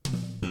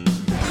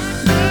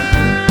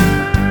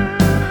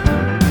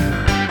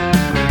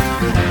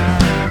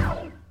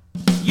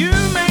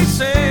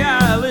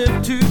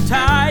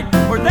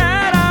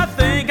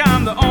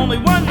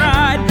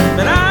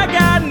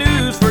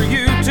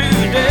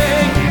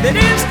But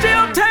it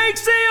still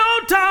takes the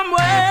old time way.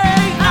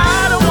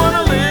 I don't want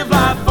to live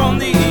life on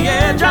the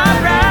edge.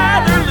 I'd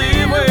rather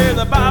live where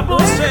the Bible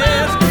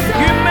says.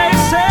 You may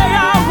say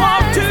I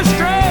walk too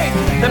straight.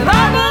 The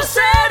Bible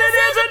said it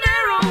is a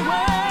narrow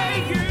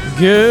way.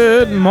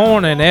 Good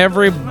morning,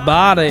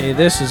 everybody.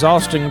 This is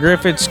Austin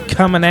Griffiths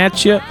coming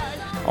at you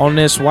on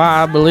this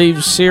Why I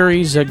Believe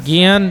series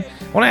again.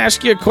 I want to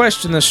ask you a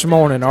question this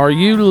morning. Are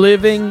you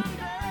living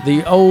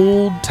the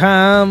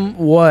old-time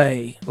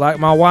way? Like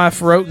my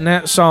wife wrote in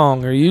that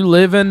song, are you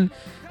living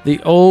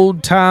the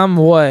old-time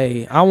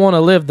way? I want to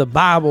live the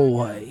Bible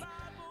way.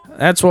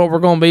 That's what we're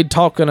going to be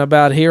talking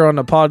about here on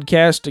the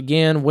podcast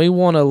again. We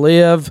want to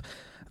live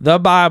the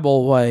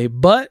Bible way,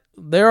 but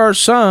there are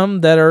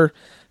some that are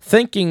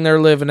thinking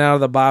they're living out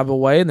of the Bible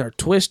way, and they're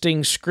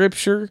twisting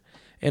Scripture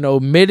and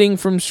omitting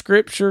from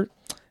Scripture.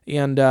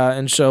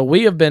 And so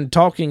we have been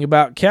talking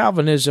about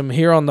Calvinism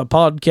here on the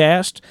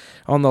podcast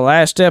on the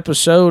last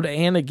episode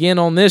and again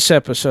on this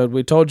episode.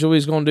 We told you we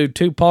was going to do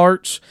 2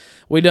 parts.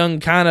 We done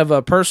kind of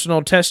a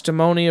personal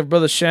testimony of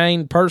Brother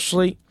Shane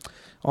personally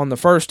on the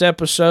first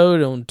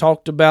episode and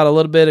talked about a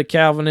little bit of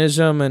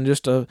Calvinism and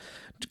just a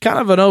kind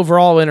of an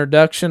overall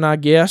introduction, I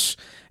guess.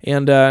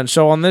 And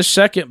so on this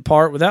second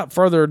part, without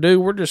further ado,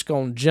 we're just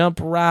going to jump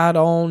right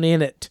on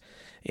in it.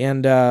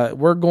 And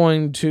we're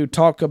going to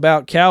talk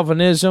about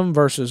Calvinism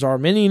versus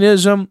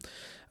Arminianism,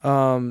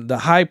 the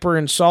hyper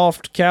and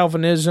soft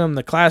Calvinism,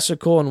 the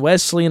classical and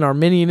Wesleyan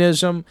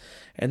Arminianism,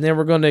 and then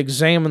we're going to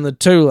examine the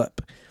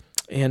tulip.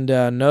 And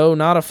no,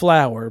 not a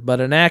flower,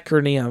 but an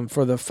acronym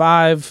for the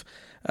five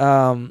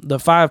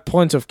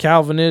points of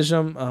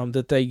Calvinism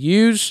that they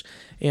use.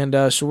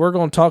 And so we're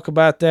going to talk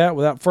about that.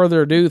 Without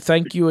further ado,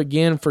 thank you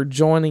again for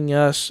joining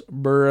us,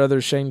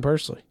 Brother Shane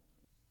Persley.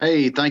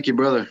 Hey, thank you,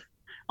 Brother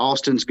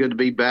Austin. It's good to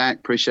be back.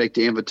 Appreciate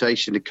the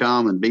invitation to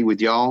come and be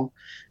with y'all,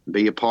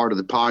 be a part of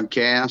the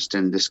podcast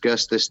and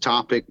discuss this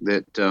topic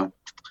that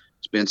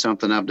it's been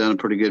something I've done a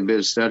pretty good bit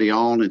of study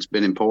on. It's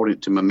been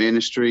important to my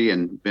ministry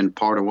and been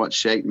part of what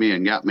shaped me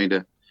and got me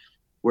to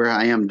where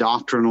I am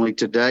doctrinally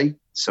today.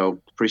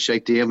 So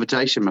appreciate the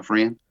invitation, my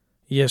friend.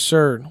 Yes,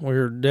 sir.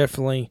 We're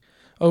definitely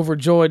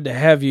overjoyed to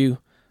have you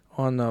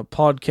on the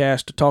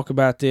podcast to talk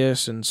about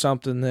this and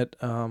something that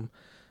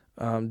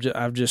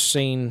I've just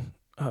seen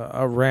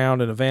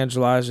around and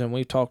evangelizing.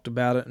 We talked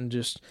about it and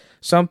just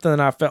something that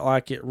I felt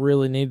like it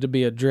really needed to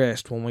be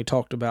addressed when we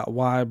talked about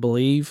why I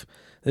believe.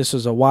 This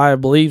is a Why I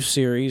Believe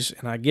series,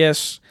 and I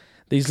guess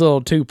these little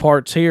 2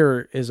 parts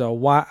here is a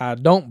Why I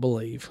Don't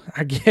Believe,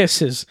 I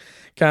guess is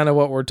kind of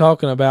what we're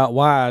talking about,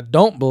 why I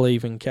don't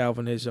believe in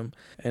Calvinism.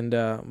 And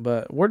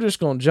but we're just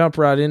going to jump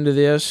right into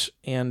this,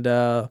 and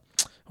why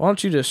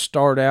don't you just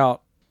start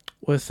out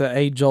with the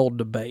age-old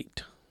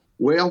debate?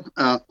 Well,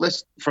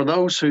 let's, for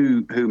those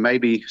who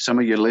maybe some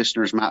of your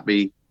listeners might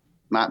be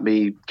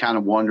kind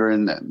of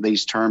wondering that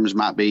these terms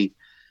might be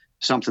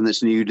something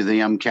that's new to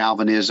them,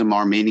 Calvinism,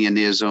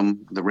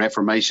 Arminianism, the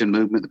Reformation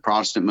movement, the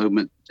Protestant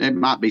movement. It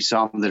might be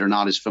some that are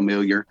not as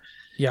familiar.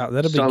 Yeah,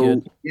 that'll be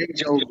good.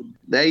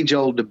 The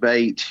age-old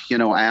debate,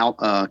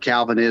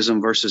 Calvinism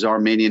versus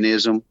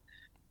Arminianism,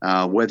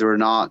 whether or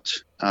not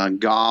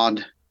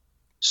God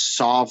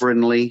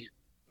sovereignly,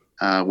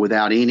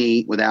 without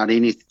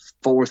any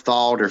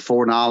forethought or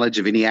foreknowledge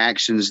of any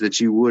actions that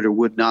you would or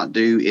would not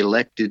do,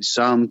 elected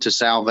some to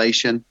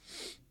salvation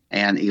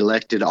and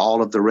elected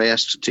all of the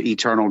rest to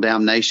eternal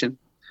damnation.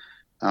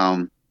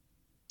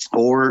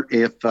 Or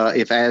if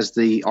as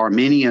the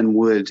Arminian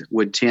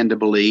would tend to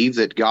believe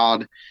that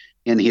God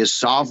in his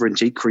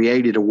sovereignty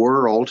created a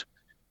world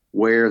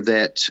where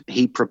that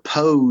he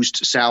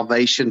proposed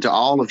salvation to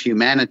all of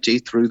humanity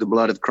through the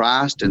blood of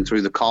Christ and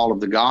through the call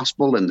of the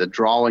gospel and the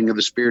drawing of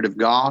the Spirit of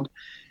God.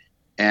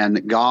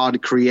 And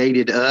God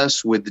created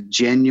us with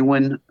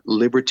genuine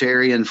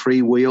libertarian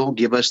free will,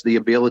 give us the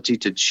ability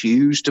to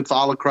choose to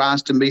follow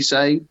Christ and be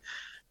saved,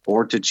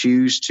 or to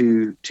choose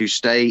to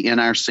stay in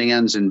our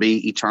sins and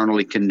be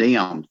eternally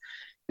condemned.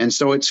 And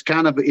so this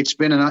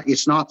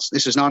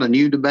is not a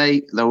new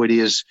debate, though it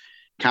is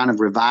kind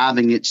of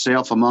reviving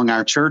itself among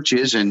our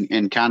churches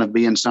and kind of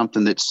being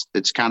something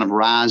that's kind of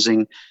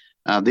rising.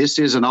 This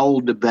is an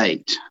old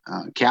debate.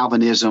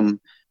 Calvinism,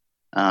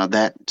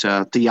 that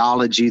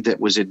theology that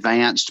was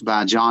advanced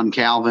by John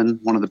Calvin,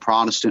 one of the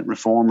Protestant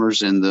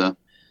reformers in the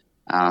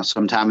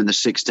sometime in the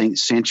 16th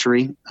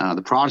century.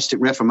 The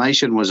Protestant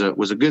Reformation was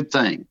a good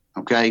thing.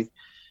 Okay,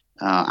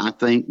 I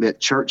think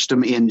that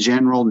churchdom in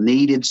general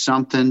needed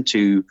something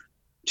to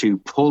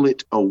pull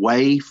it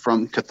away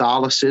from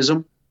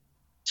Catholicism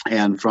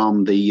and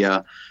from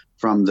the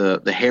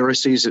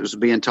heresies that was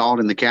being taught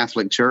in the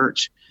Catholic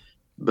Church.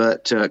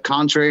 But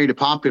contrary to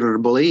popular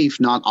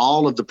belief, not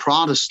all of the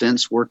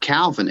Protestants were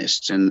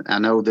Calvinists. And I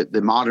know that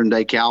the modern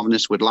day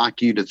Calvinists would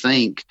like you to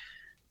think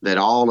that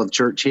all of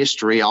church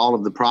history, all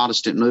of the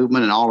Protestant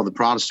movement and all of the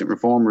Protestant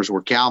reformers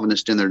were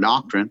Calvinist in their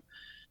doctrine.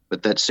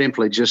 But that's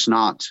simply just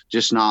not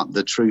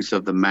the truth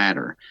of the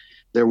matter.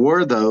 There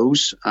were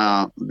those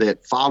that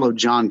followed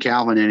John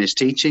Calvin and his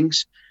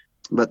teachings,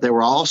 but there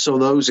were also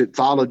those that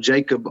followed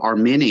Jacob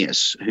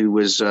Arminius, who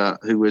was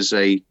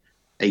a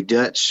a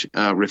Dutch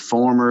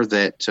reformer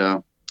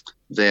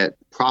that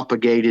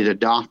propagated a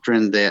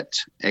doctrine that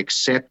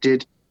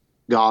accepted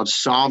God's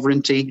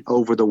sovereignty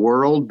over the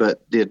world,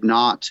 but did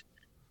not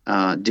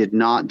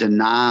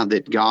deny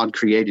that God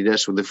created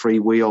us with a free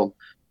will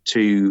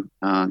to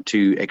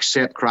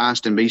accept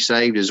Christ and be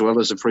saved, as well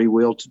as a free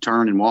will to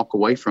turn and walk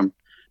away from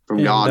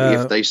God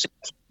if they.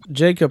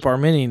 Jacob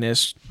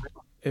Arminius,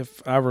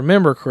 if I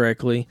remember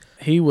correctly,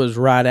 he was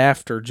right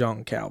after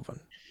John Calvin.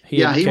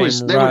 Calvin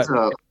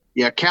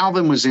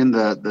was in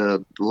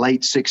the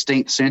late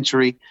 16th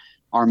century.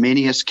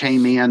 Arminius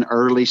came in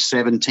early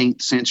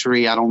 17th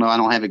century. I don't know. I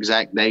don't have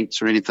exact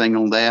dates or anything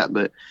on that,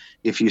 but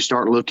if you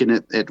start looking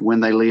at when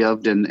they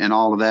lived and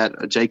all of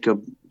that,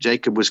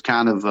 Jacob was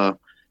kind of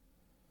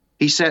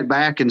he sat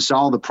back and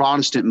saw the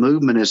Protestant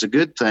movement as a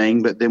good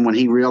thing, but then when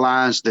he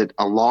realized that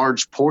a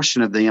large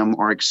portion of them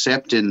are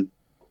accepting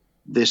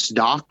this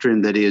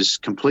doctrine that is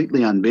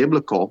completely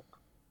unbiblical,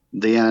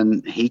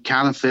 then he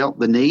kind of felt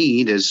the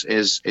need, as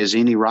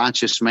any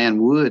righteous man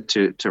would,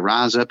 to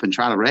rise up and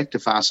try to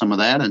rectify some of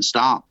that and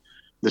stop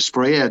the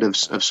spread of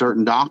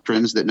certain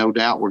doctrines that no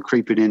doubt were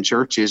creeping in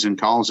churches and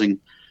causing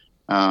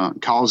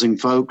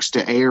folks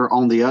to err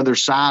on the other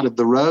side of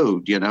the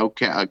road. You know,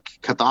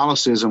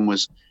 Catholicism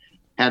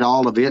had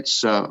all of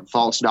its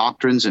false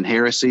doctrines and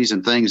heresies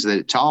and things that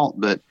it taught,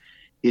 but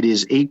it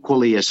is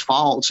equally as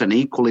false and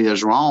equally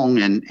as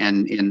wrong,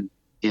 and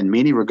in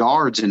many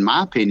regards, in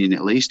my opinion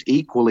at least,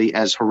 equally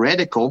as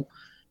heretical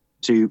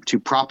to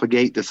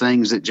propagate the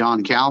things that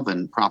John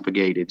Calvin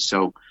propagated.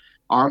 So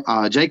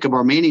Jacob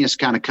Arminius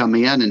kind of come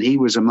in, and he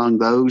was among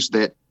those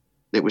that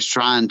was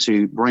trying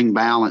to bring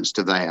balance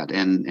to that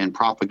and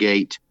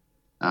propagate,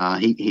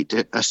 he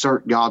to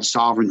assert God's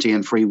sovereignty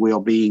and free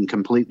will being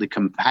completely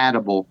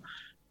compatible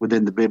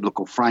within the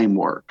biblical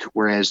framework,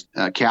 whereas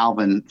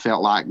Calvin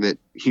felt like that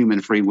human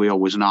free will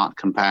was not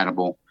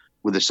compatible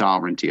with the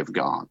sovereignty of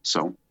God.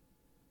 So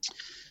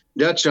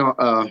Dutch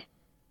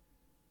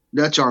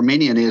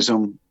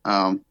Arminianism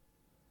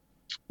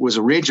was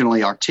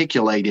originally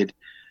articulated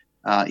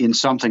in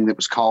something that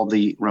was called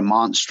the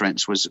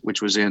Remonstrance,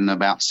 which was in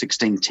about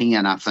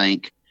 1610, I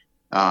think,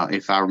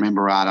 if I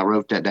remember right. I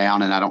wrote that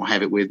down, and I don't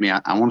have it with me.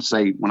 I want to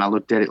say when I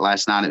looked at it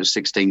last night, it was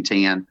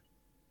 1610.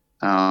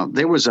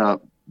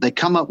 They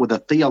come up with a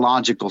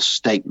theological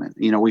statement.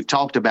 You know, we've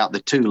talked about the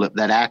TULIP,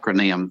 that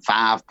acronym,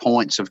 5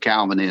 points of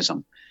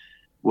Calvinism.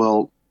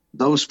 Well,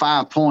 those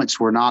 5 points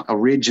were not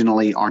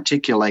originally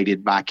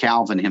articulated by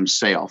Calvin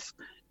himself,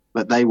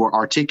 but they were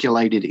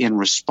articulated in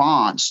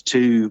response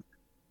to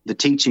the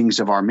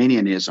teachings of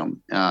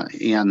Arminianism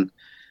in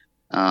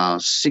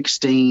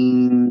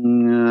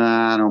 16,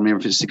 I don't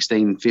remember if it's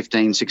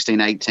 1615,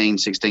 1618,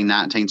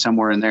 1619,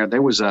 somewhere in there.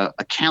 There was a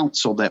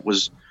council that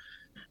was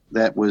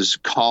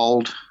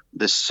called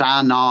the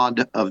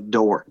Synod of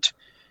Dort.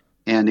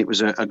 And it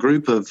was a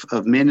group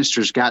of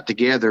ministers got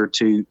together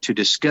to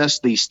discuss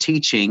these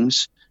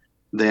teachings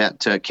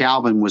that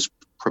Calvin was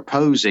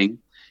proposing.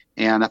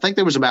 And I think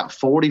there was about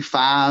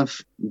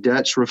 45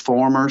 Dutch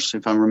reformers,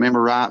 if I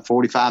remember right,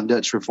 45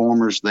 Dutch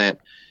reformers that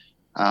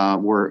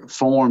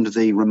formed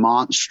the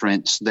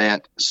Remonstrance,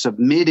 that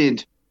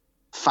submitted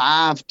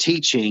 5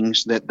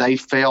 teachings that they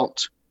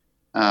felt,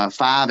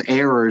 5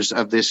 errors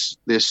of this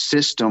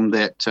system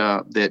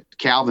that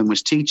Calvin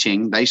was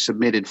teaching. They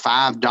submitted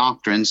 5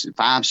 doctrines,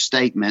 5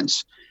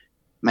 statements,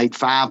 made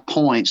 5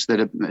 points,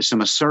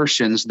 some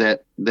assertions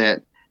that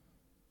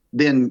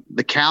then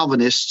the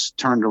Calvinists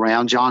turned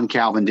around. John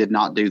Calvin did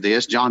not do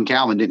this. John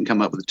Calvin didn't come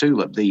up with the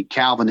TULIP. The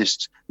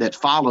Calvinists that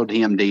followed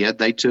him did.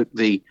 They took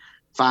the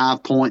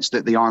 5 points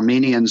that the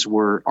Arminians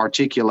were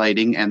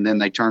articulating, and then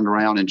they turned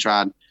around and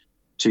tried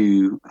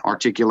to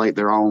articulate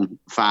their own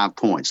 5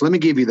 points. Let me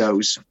give you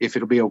those, if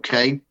it'll be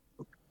okay.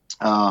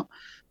 The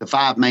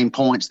 5 main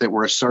points that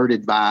were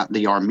asserted by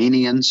the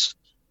Arminians.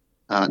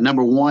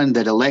 Number 1,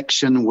 that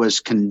election was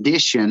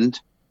conditioned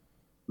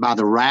by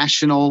the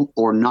rational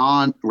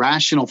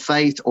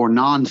faith or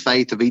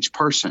non-faith of each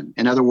person.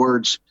 In other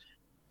words,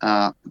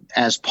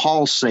 as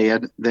Paul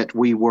said, that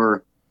we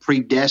were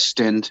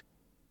predestined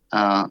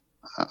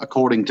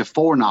according to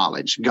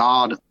foreknowledge,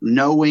 God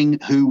knowing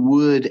who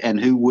would and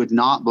who would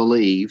not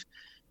believe,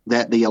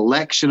 that the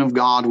election of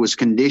God was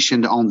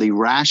conditioned on the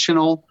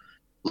rational,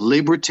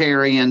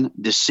 libertarian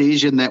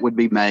decision that would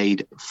be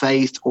made,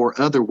 faith or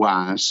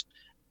otherwise.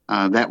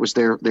 That was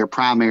their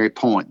primary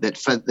point,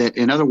 that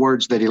in other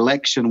words, that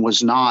election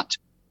was not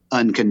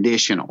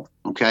unconditional.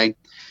 Okay.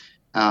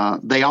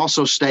 They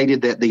also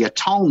stated that the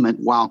atonement,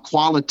 while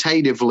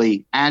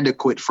qualitatively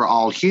adequate for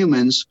all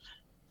humans,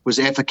 was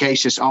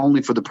efficacious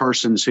only for the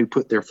persons who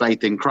put their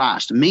faith in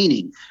Christ,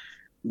 meaning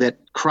that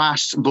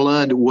Christ's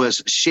blood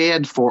was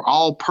shed for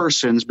all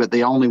persons, but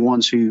the only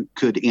ones who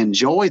could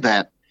enjoy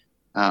that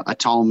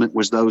atonement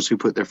was those who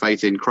put their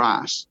faith in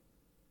Christ.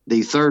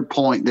 The third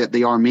point that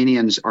the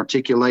Arminians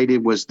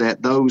articulated was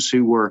that those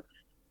who were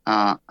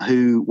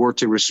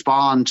to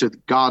respond to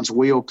God's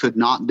will could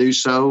not do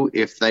so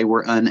if they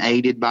were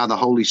unaided by the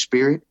Holy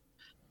Spirit.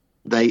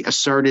 They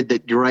asserted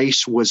that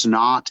grace was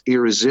not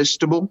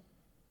irresistible.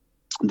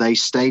 They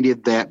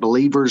stated that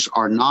believers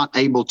are not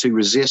able to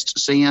resist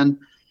sin.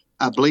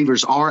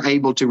 Believers are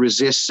able to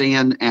resist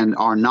sin and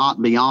are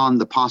not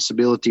beyond the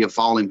possibility of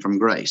falling from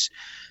grace.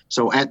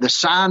 So at the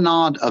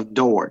Synod of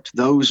Dort,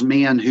 those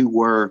men who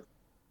were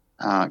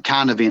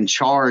kind of in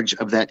charge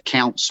of that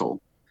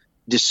council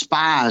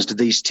despised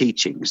these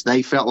teachings.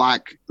 They felt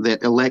like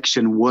that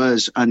election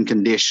was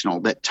unconditional,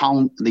 that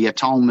the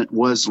atonement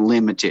was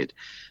limited,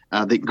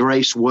 that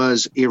grace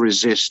was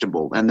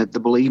irresistible, and that the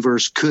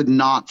believers could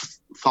not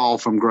fall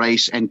from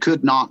grace and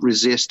could not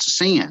resist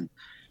sin.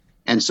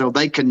 And so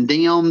they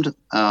condemned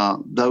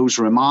those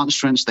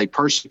remonstrants. They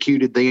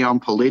persecuted them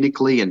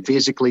politically and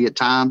physically at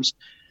times.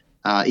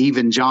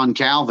 Even John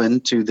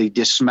Calvin, to the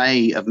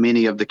dismay of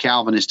many of the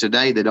Calvinists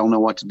today that don't know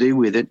what to do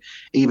with it,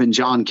 even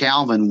John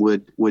Calvin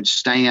would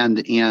stand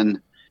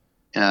in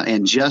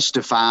and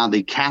justify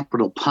the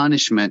capital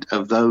punishment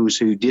of those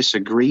who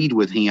disagreed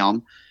with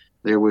him.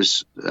 There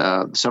was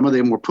some of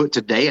them were put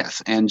to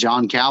death, and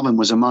John Calvin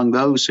was among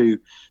those who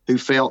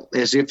felt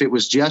as if it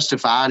was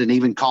justified and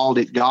even called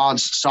it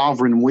God's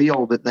sovereign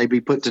will that they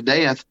be put to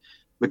death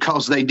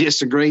because they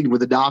disagreed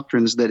with the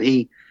doctrines that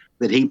he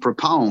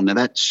proponed. Now,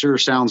 that sure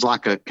sounds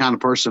like a kind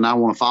of person I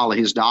want to follow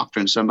his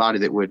doctrine, somebody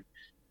that would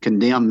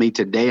condemn me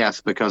to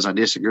death because I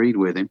disagreed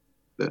with him.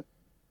 But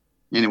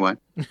anyway.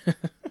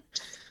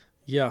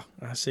 Yeah,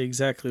 I see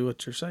exactly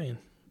what you're saying.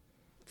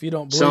 If you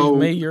don't believe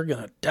me, you're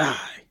going to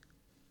die.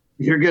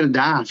 You're going to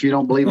die if you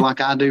don't believe like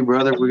I do,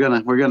 brother. We're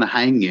going to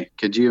hang you.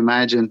 Could you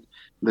imagine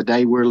the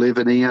day we're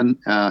living in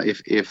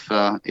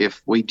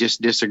if we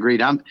just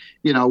disagreed?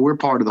 We're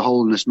part of the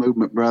holiness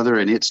movement, brother,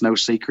 and it's no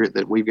secret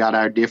that we've got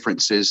our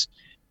differences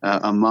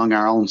among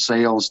our own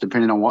selves,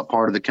 depending on what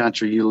part of the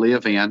country you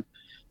live in.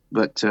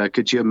 But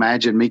could you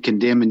imagine me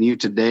condemning you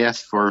to death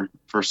for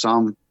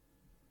some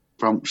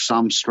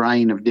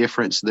strain of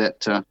difference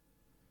that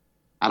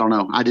I don't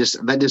know.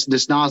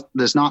 That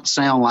does not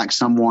sound like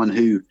someone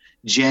who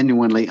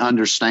genuinely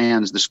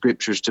understands the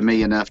scriptures to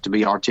me enough to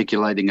be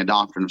articulating a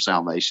doctrine of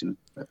salvation.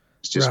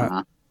 It's just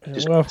right.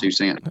 my 2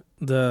 cents.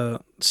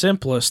 The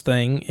simplest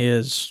thing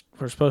is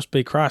we're supposed to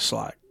be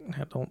Christ-like.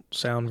 That don't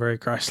sound very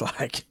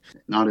Christ-like.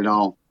 Not at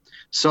all.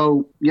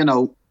 So,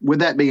 with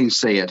that being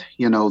said,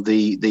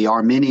 the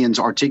Arminians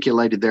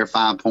articulated their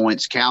 5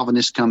 points.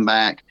 Calvinists come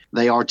back.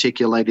 They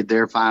articulated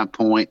their 5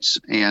 points.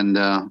 And,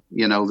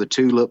 the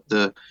TULIP,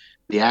 the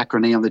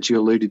acronym that you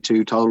alluded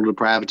to, total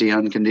depravity,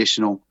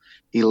 unconditional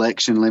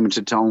election,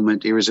 limited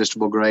atonement,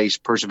 irresistible grace,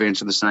 perseverance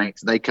of the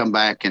saints, they come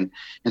back. And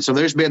so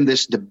there's been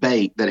this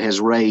debate that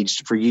has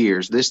raged for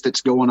years. This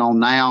that's going on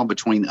now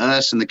between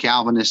us and the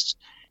Calvinists,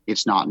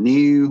 it's not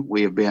new.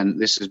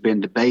 This has been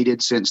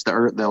debated since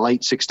the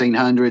late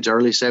 1600s,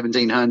 early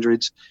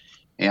 1700s.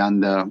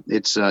 And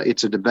it's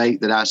a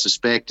debate that I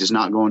suspect is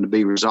not going to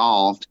be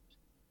resolved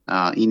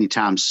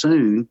anytime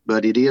soon.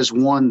 But it is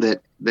one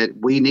that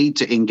we need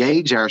to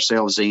engage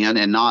ourselves in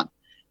and not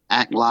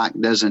act like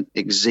doesn't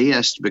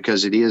exist,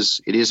 because it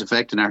is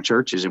affecting our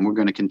churches, and we're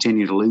going to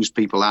continue to lose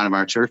people out of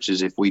our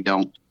churches if we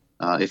don't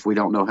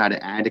know how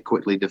to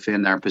adequately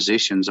defend our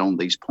positions on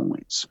these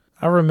points.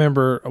 I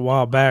remember a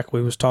while back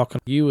we was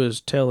talking, you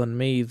was telling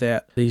me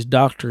that these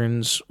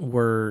doctrines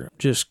were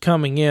just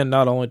coming in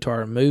not only to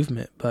our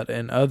movement but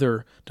in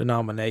other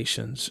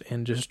denominations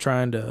and just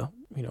trying to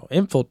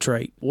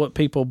infiltrate what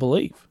people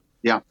believe.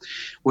 Yeah,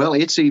 well,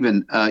 it's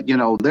even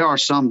there are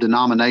some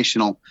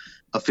denominational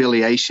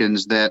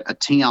affiliations that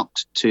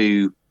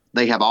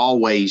they have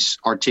always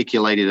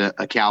articulated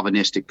a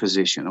Calvinistic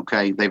position.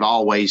 Okay. They've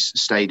always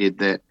stated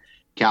that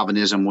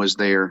Calvinism was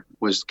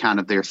kind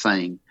of their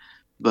thing,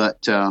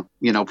 but,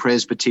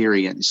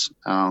 Presbyterians,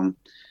 a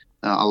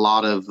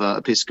lot of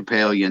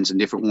Episcopalians and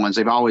different ones,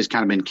 they've always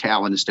kind of been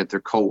Calvinist at their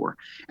core.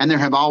 And there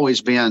have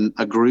always been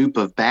a group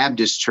of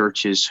Baptist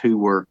churches who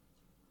were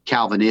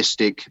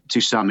Calvinistic to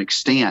some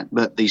extent,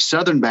 but the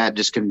Southern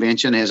Baptist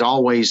Convention has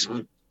always,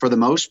 for the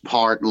most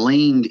part,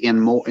 leaned in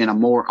a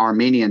more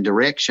Arminian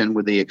direction,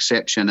 with the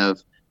exception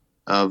of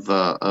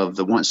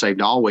the once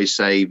saved, always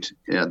saved.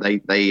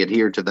 They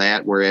adhere to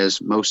that,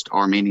 whereas most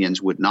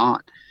Arminians would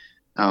not.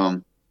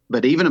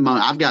 But even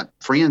I've got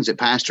friends that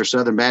pastor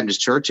Southern Baptist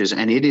churches,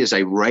 and it is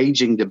a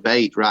raging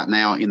debate right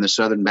now in the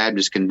Southern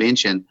Baptist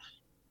Convention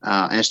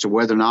as to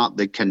whether or not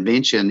the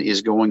convention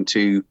is going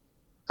to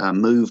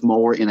move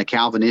more in a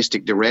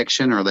Calvinistic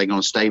direction, or are they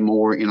going to stay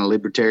more in a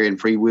libertarian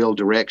free will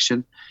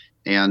direction.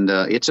 And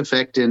it's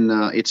affecting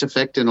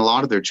a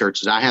lot of their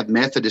churches. I have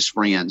Methodist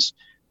friends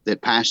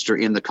that pastor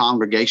in the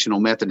Congregational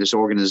Methodist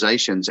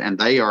organizations, and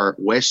they are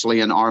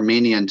Wesleyan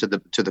Arminian to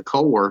the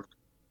core.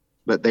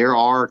 But there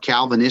are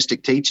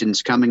Calvinistic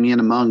teachings coming in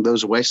among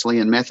those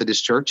Wesleyan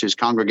Methodist churches,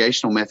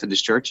 Congregational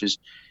Methodist churches,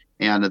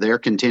 and they're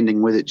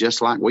contending with it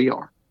just like we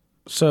are.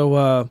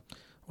 So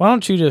why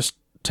don't you just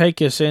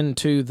take us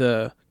into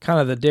the kind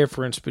of the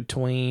difference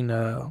between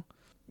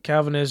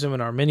Calvinism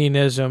and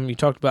Arminianism? You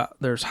talked about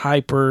there's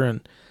hyper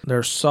and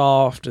there's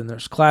soft and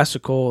there's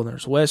classical and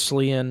there's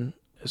Wesleyan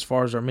as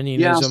far as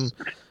Arminianism.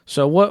 Yes.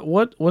 So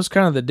what's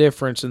kind of the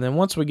difference? And then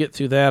once we get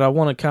through that, I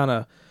want to kind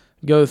of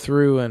go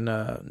through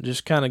and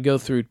just kind of go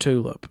through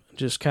TULIP.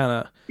 Just kind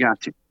of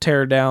Gotcha.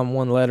 tear down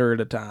one letter at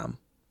a time.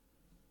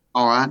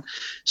 All right.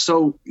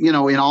 So, in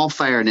all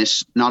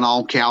fairness, not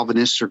all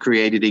Calvinists are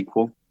created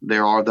equal.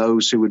 There are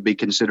those who would be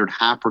considered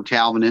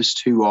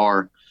hyper-Calvinists who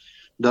are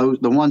the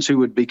ones who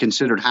would be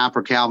considered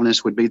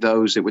hyper-Calvinists would be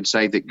those that would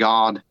say that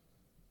God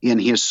in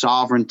his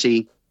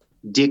sovereignty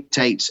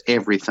dictates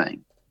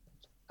everything.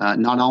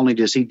 Not only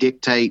does he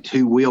dictate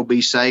who will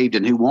be saved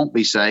and who won't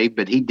be saved,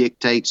 but he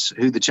dictates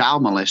who the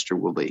child molester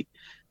will be.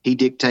 He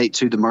dictates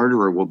who the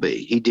murderer will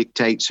be. He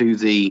dictates who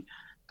the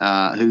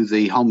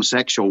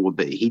homosexual will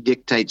be. He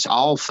dictates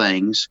all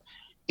things,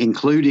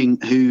 including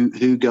who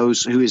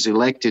is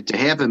elected to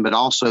heaven, but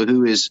also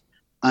who is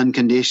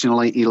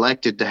unconditionally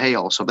elected to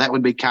hell. So that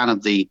would be kind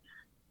of the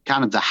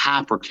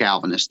hyper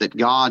Calvinist, that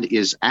God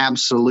is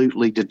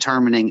absolutely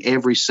determining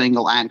every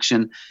single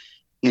action,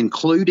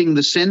 including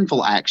the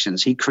sinful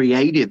actions. He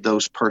created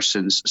those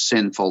persons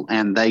sinful,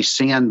 and they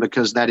sin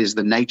because that is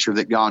the nature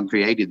that God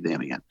created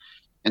them in.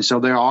 And so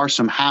there are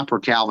some hyper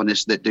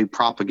Calvinists that do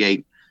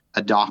propagate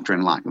a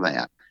doctrine like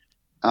that.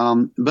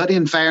 But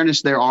in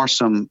fairness, there are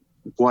some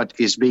what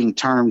is being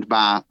termed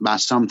by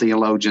some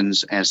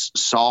theologians as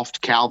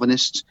soft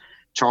Calvinists.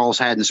 Charles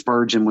Haddon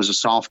Spurgeon was a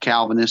soft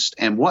Calvinist,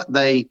 and what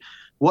they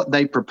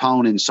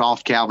propone in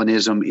soft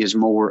Calvinism is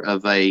more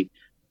of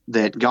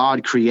that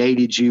God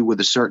created you with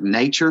a certain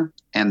nature,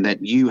 and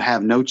that you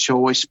have no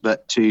choice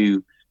but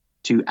to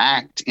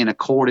act in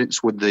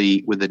accordance with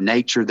the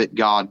nature that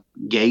God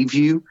gave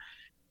you.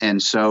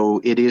 And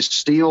so it is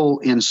still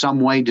in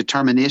some way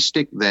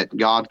deterministic, that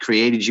God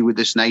created you with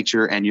this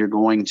nature, and you're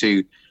going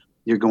to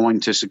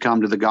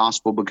succumb to the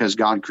gospel because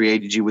God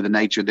created you with a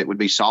nature that would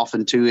be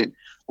softened to it,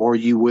 or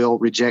you will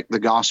reject the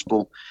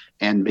gospel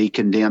and be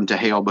condemned to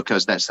hell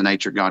because that's the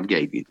nature God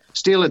gave you.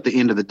 Still, at the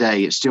end of the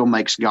day, it still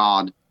makes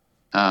God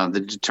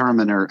the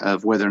determiner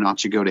of whether or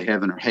not you go to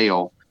heaven or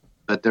hell.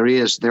 But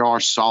there are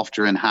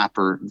softer and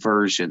hyper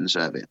versions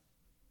of it.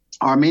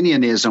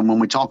 Arminianism, when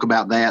we talk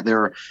about that,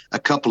 there are a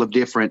couple of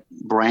different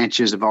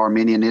branches of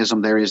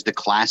Arminianism. There is the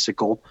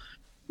classical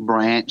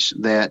branch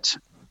that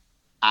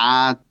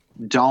I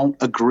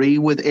don't agree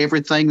with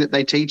everything that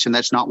they teach, and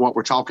that's not what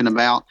we're talking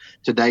about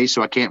today,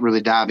 so I can't really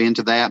dive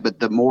into that. But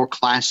the more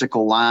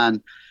classical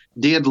line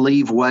did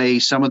leave way.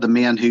 Some of the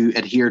men who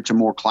adhere to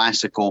more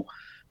classical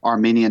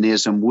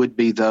Arminianism would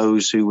be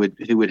those who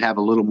would have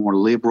a little more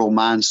liberal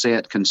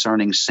mindset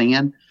concerning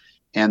sin,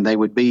 and they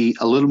would be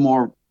a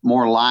little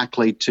more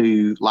likely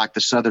to, like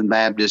the Southern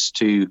Baptists,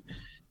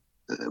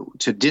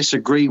 to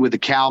disagree with the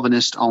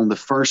Calvinist on the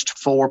first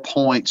 4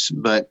 points,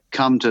 but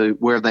come to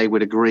where they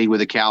would agree with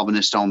the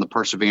Calvinist on the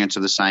perseverance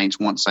of the saints,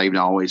 once saved,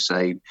 always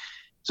saved.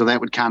 So that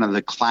would kind of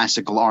the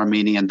classical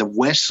Arminian. The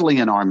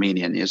Wesleyan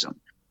Arminianism,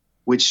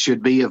 which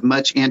should be of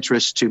much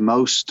interest to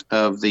most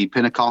of the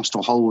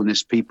Pentecostal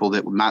holiness people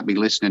that might be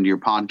listening to your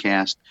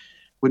podcast,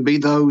 would be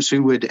those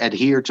who would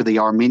adhere to the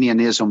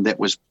Arminianism that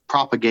was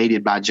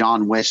propagated by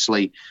John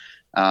Wesley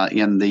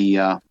in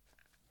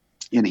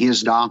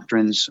his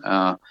doctrines,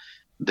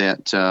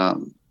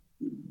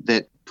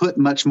 that put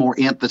much more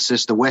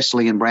emphasis. The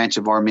Wesleyan branch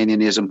of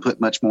Arminianism put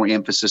much more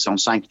emphasis on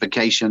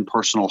sanctification,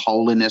 personal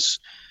holiness,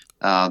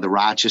 the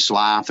righteous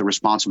life, the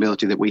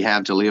responsibility that we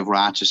have to live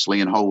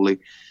righteously and holy.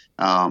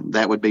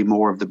 That would be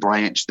more of the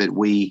branch that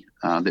me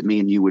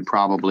and you would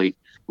probably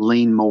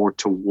lean more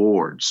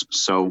towards.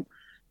 So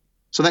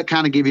that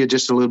kind of give you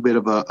just a little bit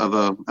of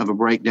a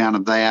breakdown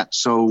of that.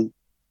 So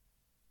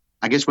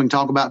I guess we can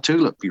talk about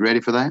TULIP. You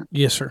ready for that?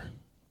 Yes, sir.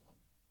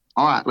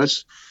 All right,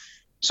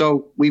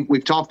 so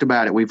we've talked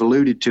about it. We've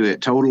alluded to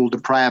it. Total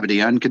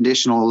depravity,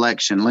 unconditional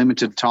election,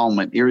 limited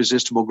atonement,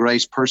 irresistible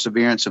grace,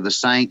 perseverance of the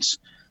saints.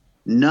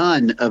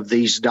 None of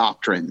these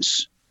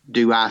doctrines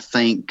do I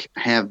think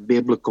have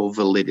biblical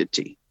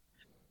validity.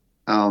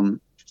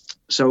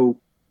 So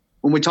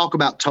when we talk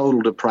about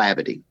total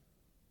depravity,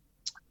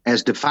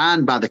 as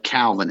defined by the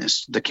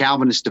Calvinist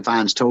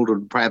defines total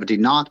depravity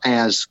not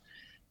as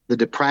the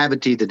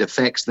depravity that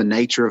affects the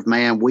nature of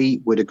man. We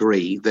would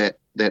agree that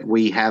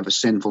we had a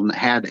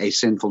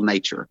sinful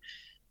nature,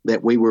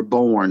 that we were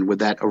born with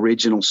that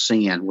original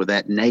sin, with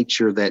that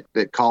nature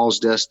that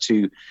caused us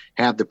to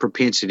have the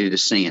propensity to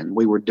sin.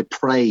 We were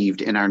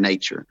depraved in our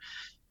nature.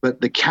 But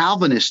the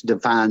Calvinist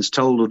defines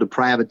total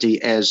depravity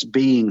as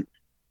being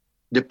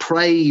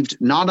depraved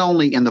not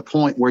only in the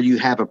point where you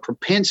have a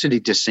propensity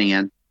to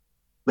sin,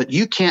 but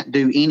you can't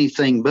do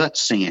anything but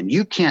sin.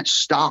 You can't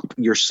stop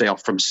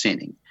yourself from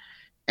sinning.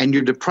 And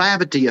your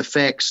depravity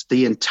affects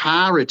the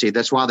entirety.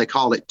 That's why they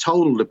call it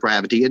total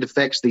depravity. It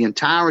affects the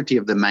entirety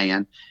of the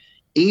man,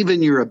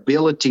 even your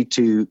ability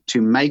to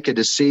make a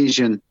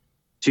decision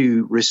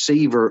to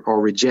receive or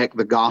reject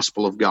the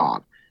gospel of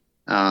God.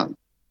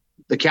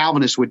 The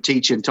Calvinists would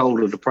teach in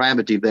total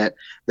depravity that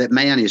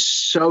man is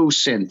so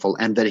sinful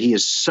and that he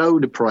is so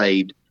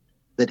depraved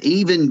that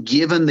even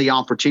given the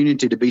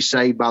opportunity to be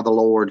saved by the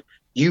Lord,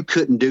 you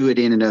couldn't do it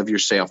in and of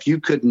yourself.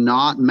 You could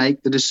not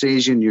make the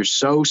decision. You're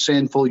so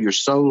sinful. You're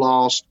so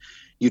lost.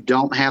 You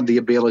don't have the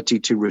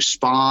ability to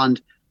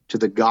respond to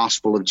the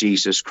gospel of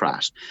Jesus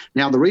Christ.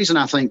 Now, the reason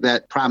I think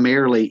that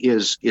primarily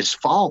is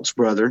false,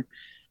 brother,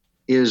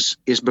 is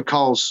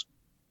because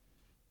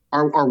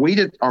are we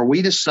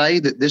to say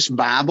that this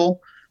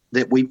Bible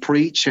that we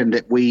preach and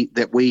that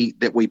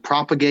we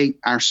propagate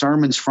our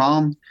sermons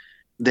from,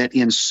 that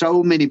in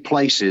so many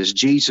places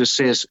Jesus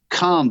says,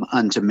 "Come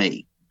unto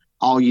me,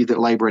 all you that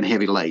labor and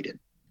heavy laden.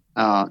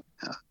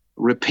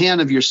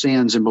 Repent of your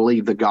sins and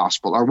believe the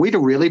gospel." Are we to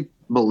really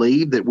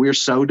believe that we're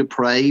so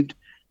depraved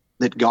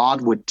that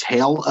God would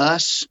tell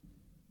us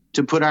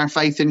to put our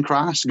faith in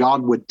Christ?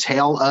 God would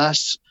tell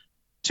us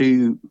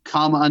to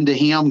come unto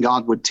him.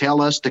 God would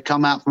tell us to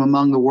come out from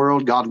among the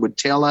world. God would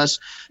tell us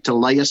to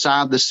lay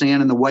aside the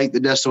sin and the weight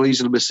that does so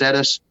easily beset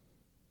us.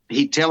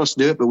 He'd tell us to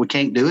do it, but we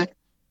can't do it.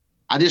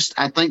 I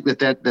think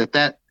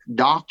that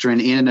doctrine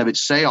in and of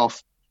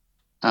itself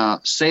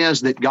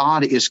says that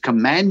God is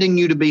commanding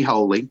you to be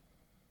holy.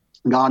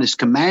 God is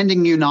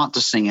commanding you not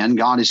to sin.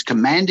 God is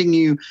commanding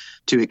you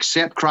to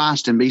accept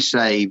Christ and be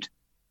saved.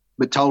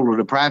 But total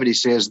depravity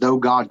says, though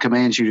God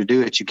commands you to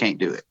do it, you can't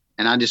do it.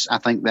 And I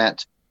think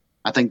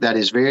that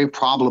is very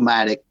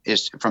problematic.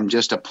 It's from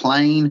just a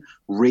plain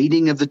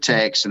reading of the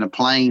text and a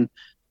plain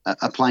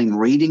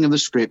reading of the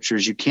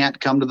scriptures. You can't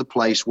come to the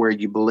place where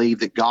you believe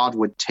that God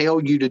would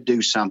tell you to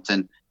do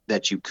something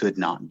that you could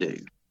not do.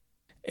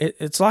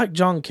 It's like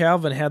John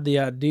Calvin had the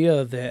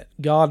idea that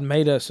God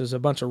made us as a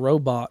bunch of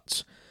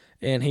robots,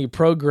 and he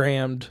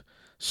programmed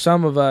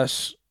some of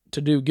us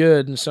to do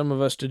good and some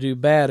of us to do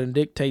bad, and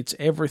dictates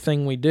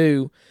everything we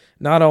do.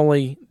 Not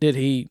only did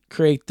he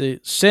create the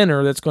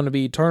sinner that's going to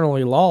be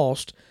eternally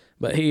lost,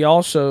 but he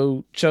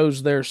also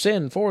chose their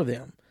sin for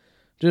them.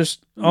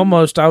 Just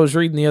almost, I was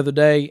reading the other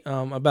day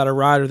about a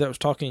writer that was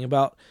talking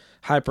about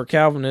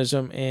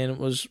hyper-Calvinism, and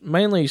was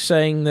mainly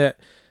saying that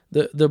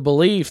the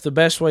belief, the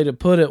best way to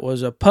put it,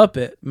 was a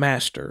puppet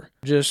master.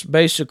 Just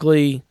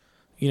basically,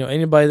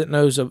 anybody that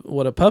knows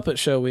what a puppet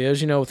show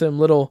is, with them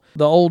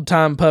the old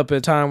time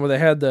puppet time where they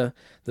had the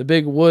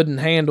big wooden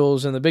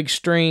handles and the big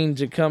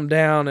strings that come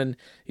down, and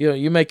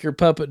you make your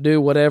puppet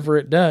do whatever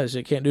it does.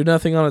 It can't do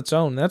nothing on its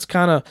own. That's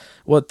kind of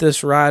what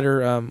this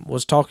writer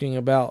was talking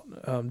about,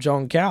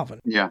 John Calvin.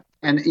 Yeah,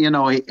 and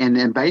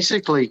and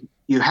basically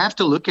you have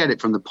to look at it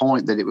from the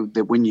point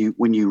that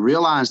when you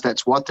realize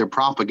that's what they're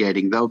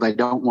propagating, though they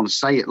don't want to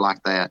say it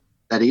like that,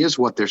 that is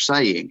what they're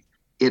saying.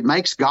 It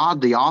makes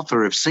God the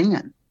author of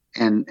sin.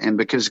 And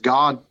because if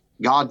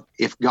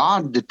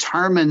God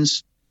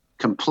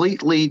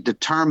completely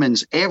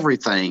determines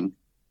everything,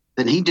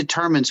 then he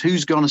determines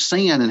who's going to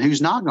sin and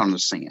who's not going to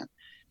sin.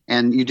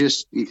 And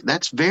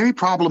that's very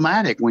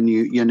problematic when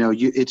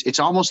it's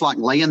almost like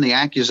laying the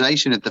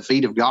accusation at the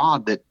feet of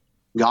God that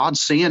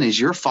God's sin is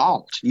your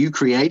fault. You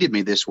created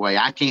me this way.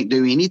 I can't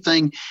do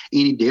anything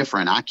any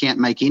different. I can't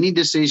make any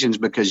decisions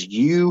because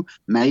you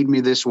made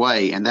me this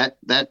way. And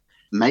that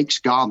makes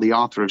God the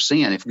author of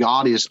sin. If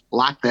God is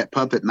like that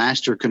puppet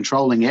master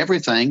controlling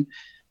everything,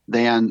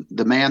 then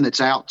the man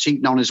that's out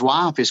cheating on his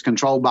wife is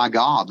controlled by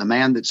God. The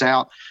man that's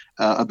out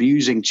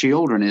abusing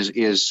children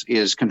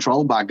is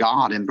controlled by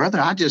God. And brother,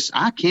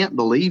 I can't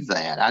believe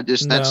that.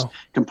 That's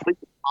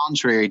completely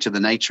contrary to the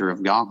nature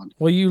of God.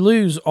 Well, you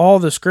lose all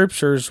the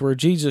scriptures where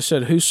Jesus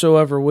said,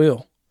 "Whosoever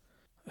will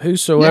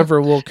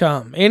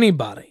come."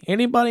 Anybody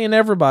and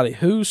everybody,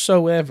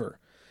 whosoever.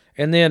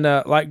 And then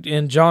like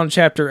in John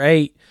chapter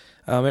 8,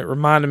 it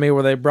reminded me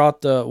where they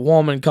brought the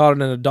woman caught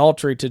in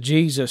adultery to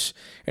Jesus,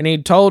 and he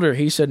told her,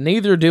 he said,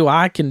 "Neither do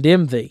I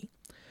condemn thee.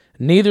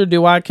 Neither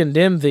do I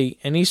condemn thee."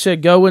 And he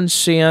said, "Go and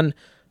sin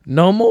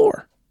no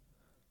more."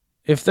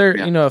 If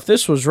if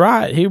this was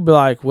right, he'd be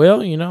like,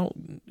 "Well,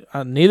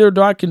 neither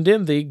do I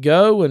condemn thee.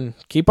 Go and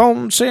keep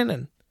on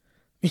sinning."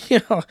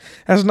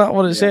 That's not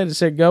what it said. It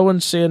said, "Go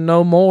and sin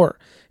no more."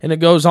 And it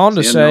goes on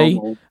to say,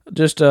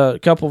 just a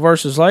couple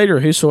verses later,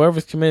 "Whosoever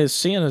committeth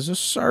sin is a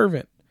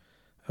servant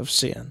of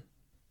sin."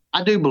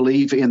 I do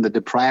believe in the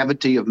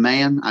depravity of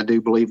man. I do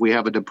believe we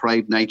have a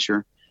depraved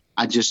nature.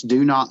 I just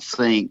do not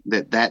think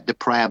that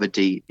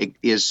depravity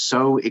is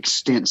so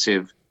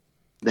extensive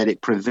that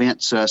it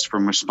prevents us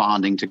from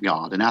responding to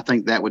God. And I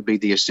think that would be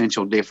the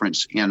essential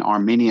difference in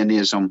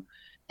Arminianism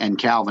and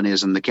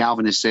Calvinism. The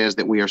Calvinist says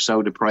that we are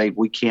so depraved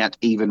we can't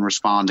even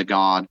respond to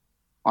God.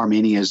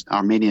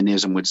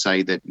 Arminianism would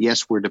say that,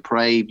 yes, we're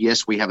depraved,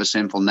 yes, we have a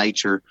sinful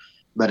nature,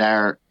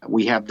 but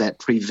we have that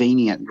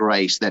prevenient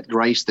grace, that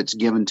grace that's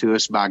given to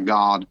us by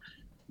God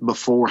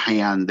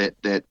beforehand,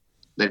 that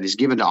is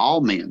given to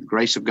all men. The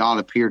grace of God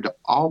appeared to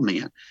all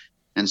men.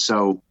 And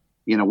so,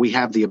 we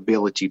have the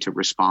ability to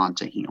respond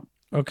to him.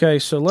 Okay,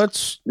 so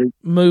let's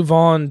move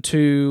on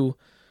to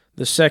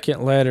the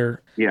second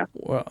letter. Yeah.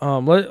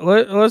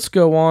 Let's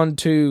go on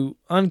to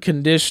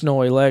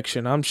unconditional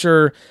election. I'm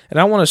sure,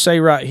 and I want to say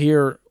right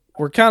here,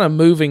 we're kind of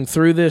moving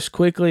through this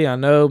quickly. I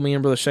know me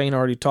and Brother Shane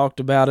already talked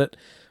about it.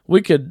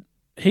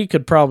 He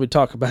could probably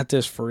talk about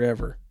this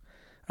forever.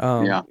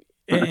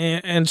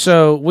 And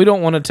so we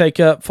don't want to take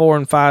up 4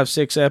 and 5,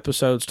 6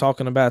 episodes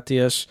talking about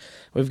this.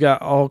 We've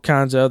got all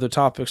kinds of other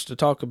topics to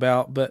talk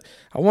about, but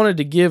I wanted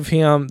to give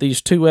him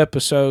these 2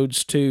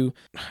 episodes to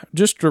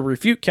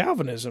refute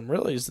Calvinism.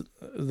 Really, is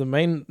the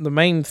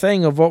main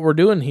thing of what we're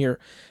doing here,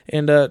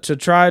 and to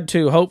try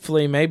to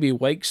hopefully maybe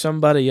wake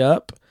somebody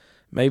up,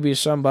 maybe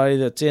somebody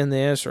that's in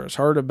this or has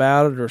heard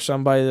about it, or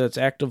somebody that's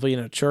actively in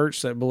a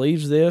church that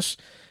believes this,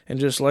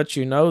 and just let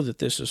you know that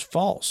this is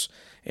false.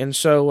 And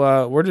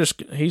so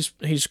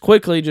he's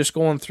quickly just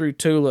going through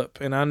Tulip,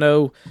 and I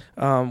know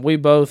we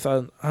both.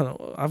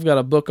 I've got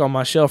a book on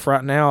my shelf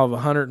right now of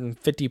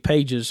 150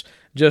 pages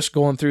just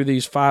going through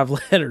these 5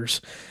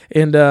 letters,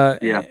 and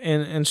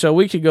and so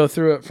we could go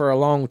through it for a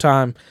long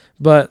time.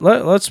 But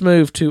let's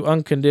move to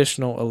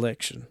unconditional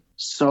election.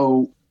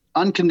 So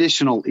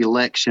unconditional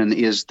election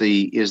is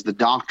the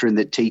doctrine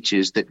that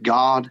teaches that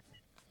God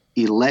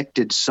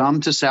elected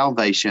some to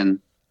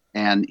salvation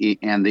and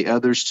the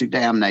others to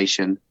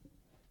damnation,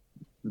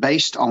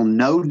 based on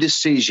no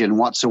decision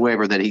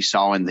whatsoever that he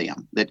saw in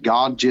them, that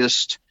God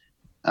just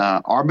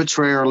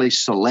arbitrarily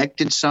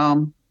selected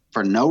some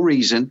for no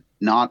reason,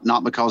 not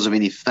because of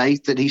any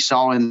faith that he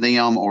saw in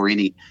them or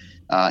any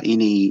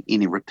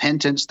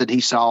repentance that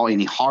he saw,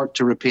 any heart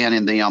to repent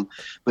in them,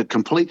 but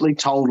completely,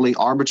 totally,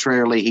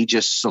 arbitrarily, he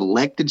just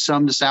selected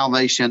some to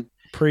salvation,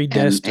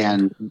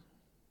 predestined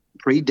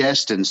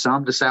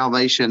some to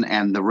salvation,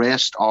 and the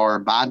rest are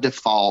by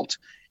default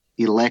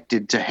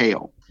elected to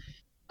hell.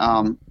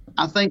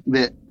 I think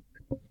that,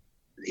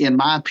 in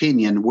my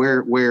opinion,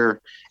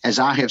 where as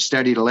I have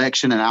studied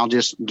election, and I'll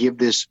just give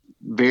this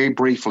very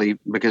briefly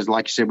because,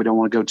 like you said, we don't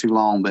want to go too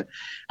long, but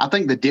I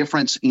think the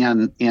difference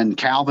in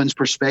Calvin's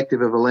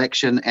perspective of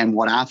election and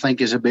what I think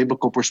is a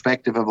biblical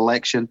perspective of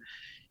election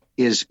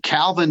is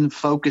Calvin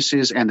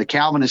focuses, and the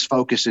Calvinist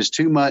focuses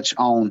too much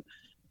on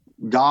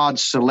God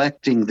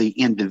selecting the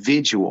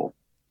individual.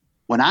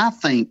 When I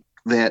think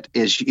that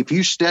if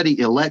you study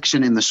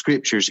election in the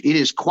scriptures, it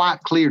is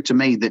quite clear to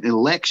me that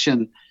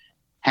election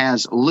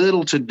has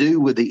little to do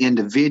with the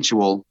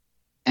individual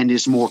and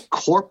is more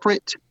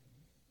corporate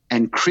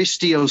and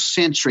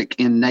Christocentric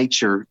in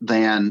nature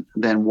than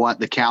what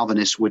the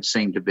Calvinists would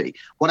seem to be.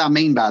 What I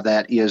mean by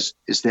that is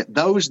that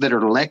those that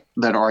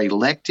are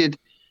elected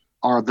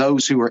are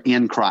those who are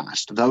in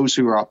Christ, those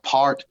who are a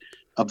part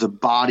of the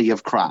body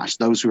of Christ,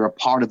 those who are a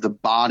part of the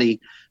body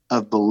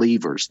of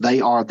believers.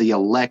 They are the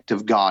elect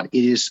of God.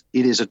 It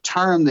is a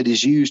term that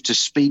is used to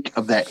speak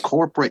of that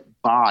corporate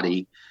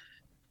body,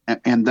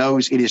 and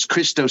those. It is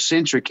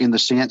Christocentric in the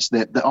sense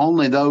that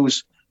only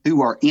those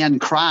who are in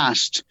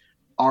Christ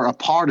are a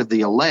part of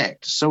the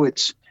elect. So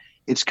it's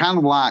kind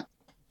of like,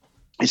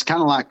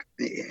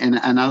 and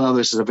I know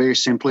this is a very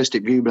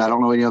simplistic view, but I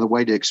don't know any other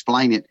way to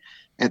explain it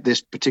at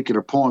this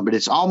particular point. But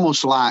it's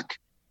almost like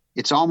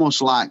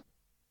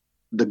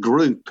the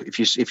group.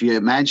 If you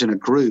imagine a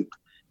group.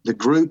 The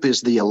group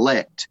is the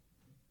elect.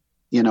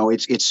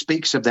 It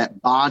speaks of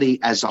that body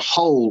as a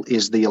whole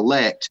is the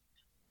elect.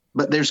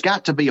 But there's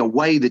got to be a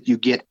way that you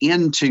get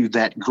into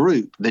that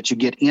group, that you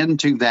get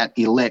into that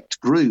elect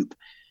group.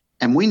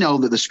 And we know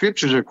that the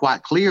scriptures are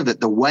quite clear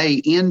that the way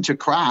into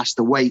Christ,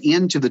 the way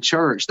into the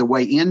church, the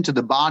way into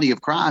the body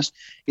of Christ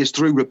is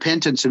through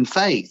repentance and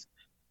faith.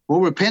 Well,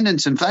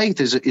 repentance and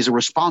faith is a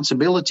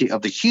responsibility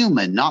of the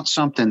human, not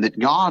something that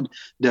God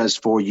does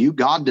for you.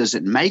 God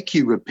doesn't make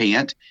you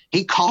repent.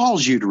 He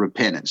calls you to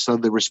repentance. So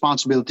the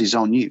responsibility is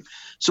on you.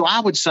 So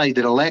I would say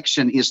that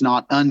election is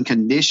not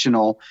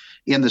unconditional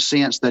in the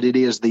sense that it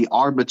is the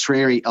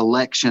arbitrary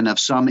election of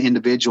some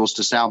individuals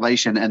to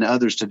salvation and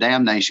others to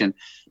damnation,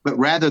 but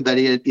rather that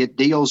it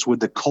deals with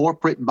the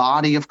corporate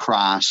body of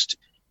Christ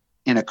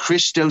in a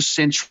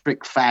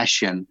Christocentric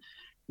fashion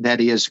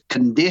that is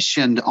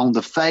conditioned on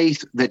the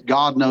faith that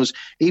God knows.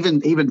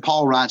 Even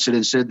Paul writes it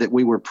and said that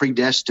we were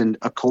predestined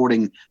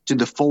according to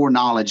the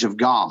foreknowledge of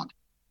God.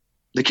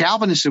 The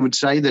Calvinists would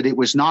say that it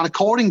was not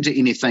according to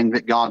anything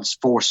that God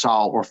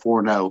foresaw or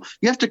foreknow.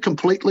 You have to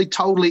completely,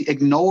 totally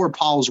ignore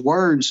Paul's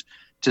words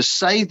to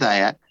say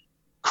that.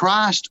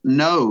 Christ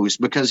knows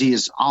because he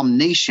is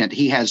omniscient.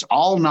 He has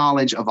all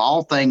knowledge of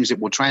all things that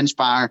will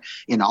transpire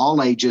in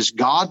all ages.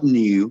 God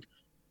knew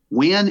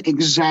when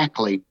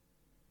exactly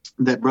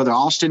that Brother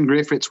Austin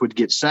Griffiths would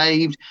get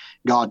saved.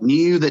 God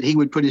knew that he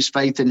would put his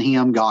faith in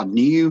him. God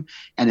knew.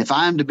 And if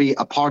I am to be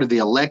a part of the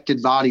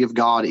elected body of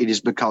God, it is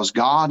because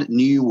God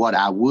knew what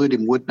I would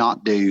and would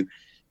not do.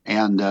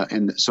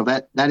 And so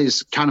that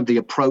is kind of the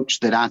approach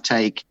that I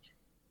take,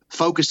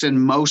 focusing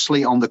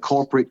mostly on the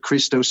corporate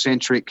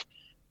Christocentric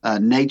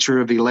nature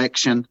of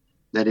election,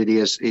 that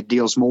it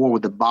deals more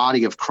with the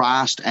body of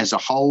Christ as a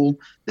whole,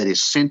 that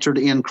is centered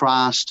in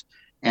Christ,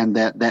 and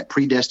that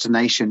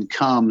predestination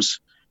comes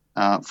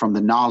from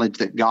the knowledge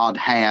that God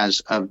has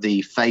of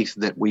the faith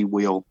that we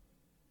will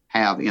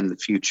have in the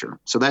future.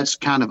 So that's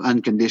kind of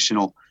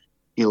unconditional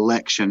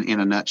election in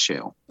a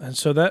nutshell. And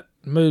so that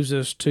moves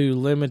us to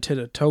limited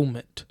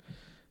atonement.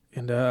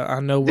 And I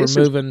know we're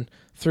moving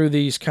through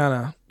these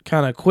kind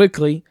of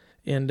quickly.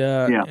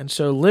 And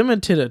so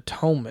limited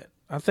atonement,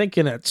 I think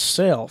in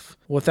itself,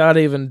 without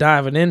even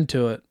diving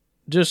into it,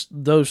 just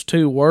those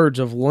two words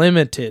of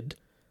limited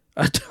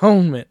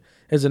atonement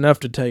is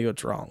enough to tell you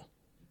it's wrong.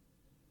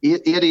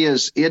 It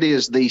is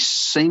the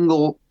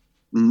single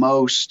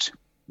most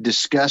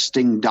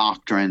disgusting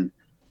doctrine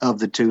of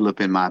the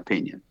tulip, in my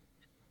opinion.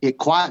 It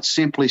quite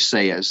simply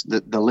says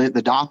that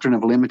the doctrine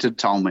of limited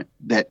atonement,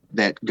 that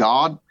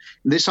God,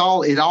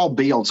 it all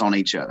builds on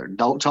each other.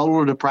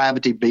 Total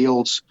depravity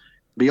builds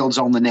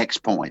on the next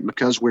point.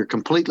 Because we're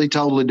completely,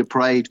 totally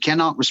depraved,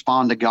 cannot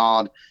respond to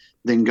God,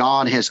 then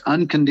God has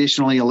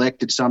unconditionally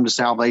elected some to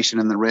salvation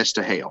and the rest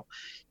to hell.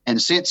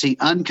 And since he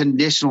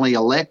unconditionally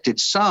elected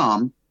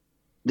some,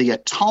 the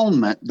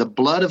atonement, the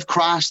blood of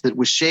Christ that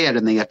was shed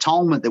and the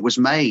atonement that was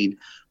made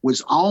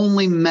was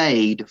only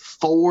made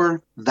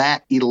for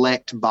that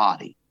elect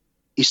body.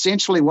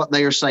 Essentially what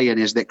they are saying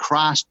is that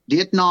Christ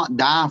did not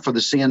die for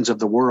the sins of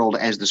the world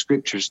as the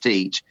scriptures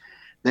teach,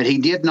 that he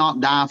did not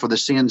die for the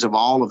sins of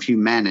all of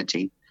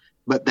humanity,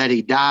 but that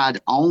he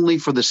died only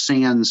for the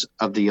sins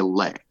of the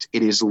elect.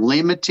 It is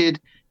limited.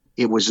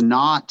 It was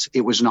not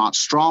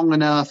strong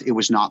enough. It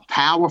was not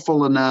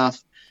powerful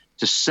enough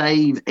to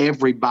save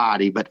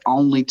everybody, but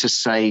only to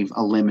save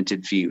a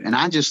limited few. And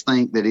I just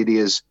think that it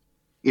is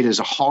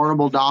a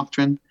horrible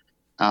doctrine.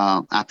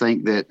 I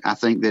think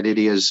that it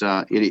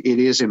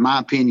is, in my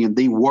opinion,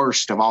 the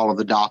worst of all of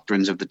the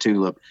doctrines of the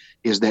tulip,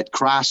 is that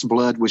Christ's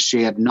blood was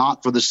shed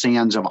not for the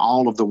sins of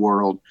all of the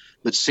world,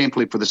 but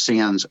simply for the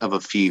sins of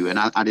a few. And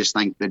I just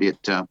think that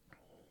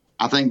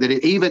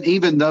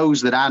even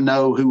those that I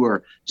know who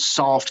are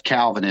soft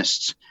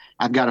Calvinists,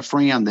 I've got a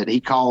friend that he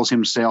calls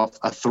himself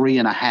a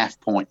 3.5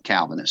 point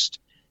Calvinist.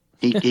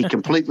 He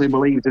completely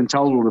believes in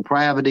total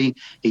depravity.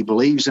 He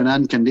believes in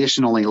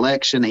unconditional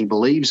election. He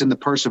believes in the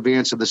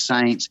perseverance of the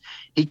saints.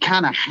 He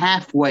kind of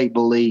halfway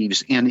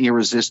believes in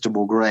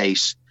irresistible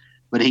grace,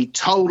 but he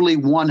totally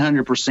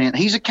 100%.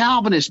 He's a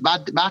Calvinist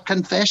by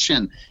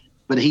confession,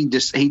 but he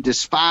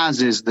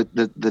despises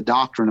the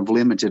doctrine of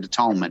limited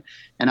atonement.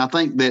 And I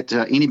think that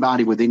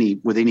anybody with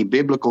any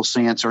biblical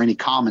sense or any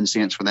common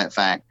sense for that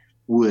fact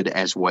would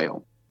as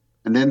well.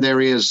 And then there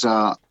is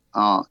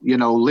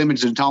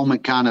limited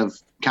atonement kind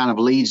of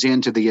leads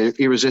into the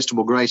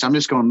irresistible grace. I'm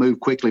just going to move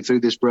quickly through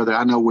this, brother.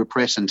 I know we're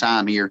pressing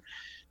time here,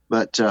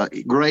 but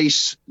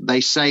grace,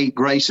 they say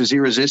grace is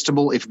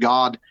irresistible if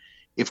God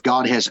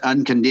has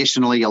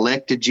unconditionally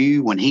elected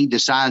you. When he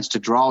decides to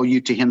draw you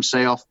to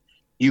himself,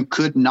 you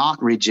could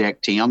not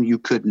reject him. You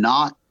could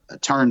not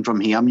turn from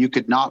him. You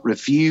could not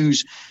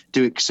refuse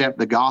to accept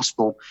the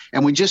gospel.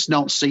 And we just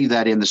don't see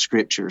that in the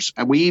scriptures.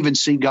 And we even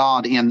see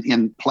God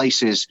in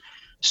places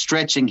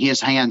stretching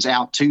his hands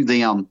out to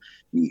them.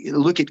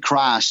 Look at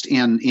Christ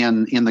in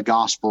the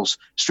Gospels,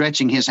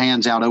 stretching his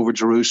hands out over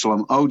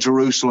Jerusalem. Oh,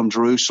 Jerusalem,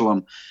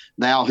 Jerusalem,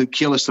 thou who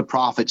killest the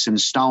prophets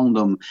and stoned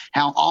them.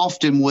 How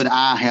often would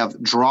I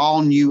have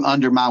drawn you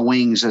under my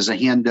wings as a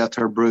hen doth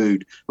her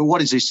brood? But what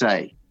does he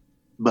say?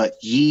 But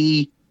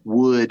ye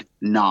would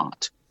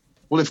not.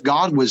 Well, if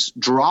God was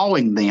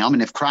drawing them,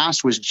 and if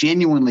Christ was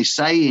genuinely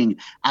saying,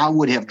 I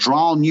would have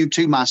drawn you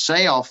to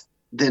myself,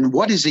 then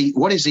what is he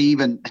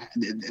even,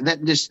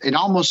 it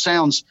almost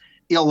sounds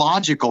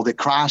illogical that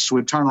Christ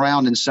would turn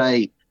around and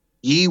say,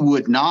 ye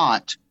would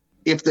not,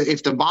 if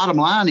the bottom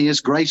line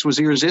is grace was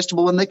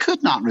irresistible and they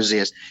could not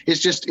resist. It's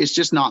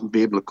just not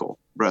biblical,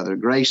 brother.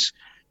 Grace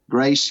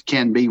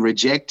can be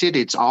rejected.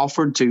 It's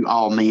offered to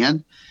all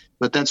men,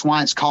 but that's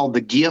why it's called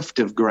the gift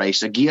of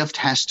grace. A gift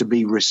has to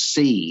be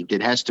received.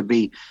 It has to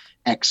be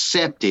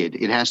accepted.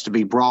 It has to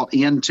be brought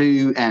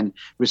into and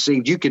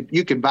received. You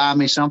could buy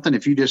me something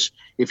if you just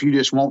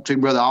want to,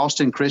 Brother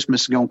Austin.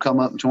 Christmas is going to come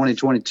up in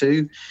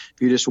 2022.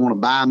 If you just want to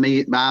buy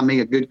me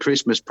a good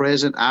Christmas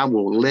present, I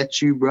will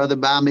let you, brother,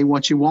 buy me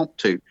what you want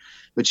to.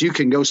 But you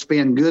can go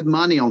spend good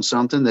money on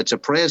something that's a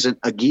present,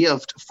 a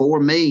gift for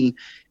me,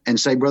 and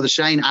say, Brother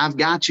Shane, I've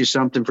got you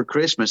something for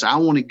Christmas. I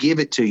want to give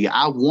it to you.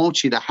 I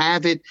want you to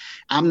have it.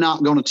 I'm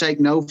not going to take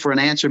no for an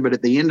answer, but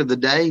at the end of the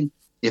day,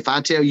 if I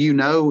tell you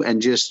no,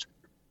 and just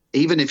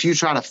even if you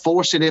try to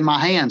force it in my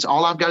hands,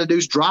 all I've got to do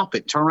is drop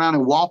it, turn around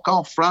and walk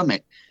off from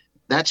it.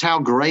 That's how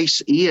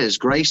grace is.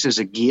 Grace is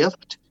a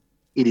gift.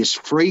 It is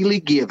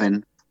freely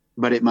given,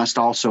 but it must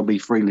also be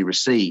freely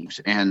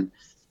received. And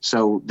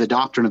so the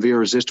doctrine of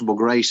irresistible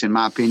grace, in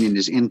my opinion,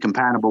 is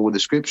incompatible with the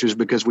scriptures,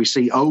 because we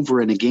see over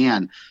and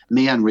again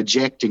men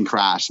rejecting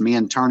Christ,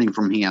 men turning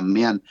from him,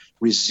 men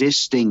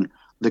resisting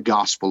the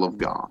gospel of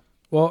God.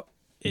 Well,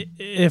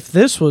 if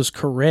this was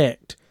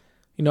correct,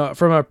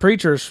 from a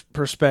preacher's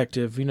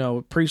perspective,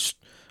 preach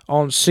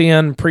on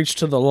sin, preach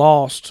to the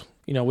lost.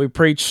 We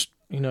preach,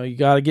 you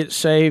got to get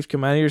saved,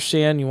 come out of your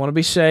sin. You want to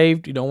be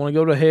saved. You don't want to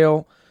go to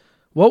hell.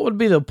 What would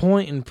be the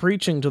point in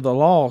preaching to the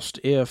lost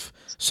if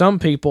some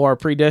people are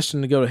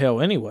predestined to go to hell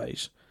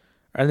anyways?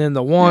 And then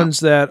the ones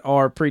that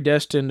are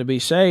predestined to be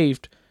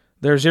saved,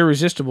 there's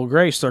irresistible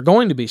grace. They're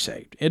going to be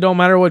saved. It don't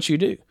matter what you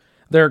do.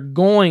 They're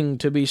going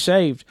to be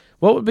saved.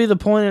 What would be the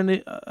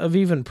point of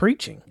even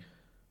preaching?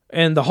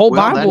 And the whole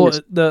Bible,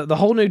 the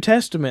whole New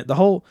Testament, the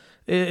whole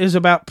is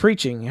about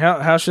preaching.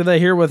 How should they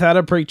hear without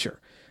a preacher?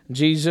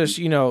 Jesus,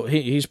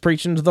 he's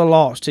preaching to the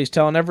lost. He's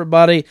telling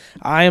everybody,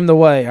 I am the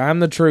way, I am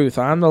the truth,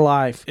 I am the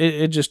life.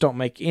 It just don't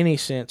make any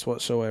sense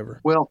whatsoever.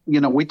 Well,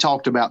 we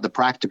talked about the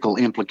practical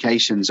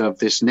implications of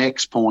this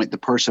next point, the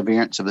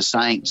perseverance of the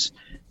saints,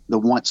 the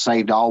once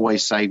saved,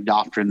 always saved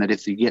doctrine, that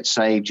if you get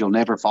saved, you'll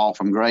never fall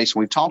from grace.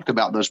 We've talked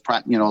about those,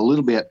 a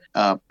little bit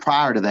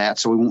prior to that,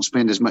 so we won't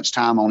spend as much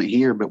time on it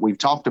here, but we've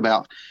talked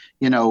about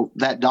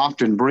that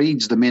doctrine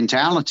breeds the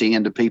mentality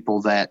into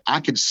people that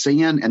I could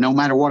sin and no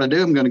matter what I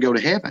do, I'm going to go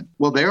to heaven.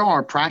 Well, there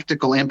are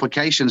practical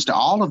implications to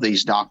all of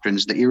these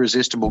doctrines, the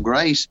irresistible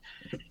grace.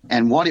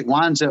 And what it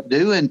winds up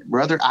doing,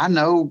 brother, I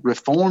know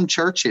Reformed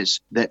churches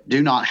that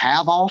do not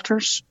have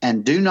altars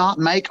and do not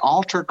make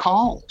altar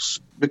calls,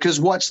 because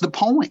what's the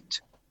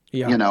point?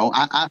 Yeah.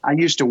 I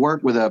used to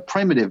work with a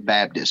primitive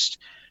Baptist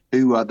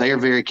who they are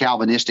very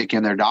Calvinistic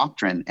in their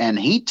doctrine. And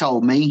he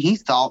told me he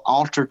thought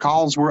altar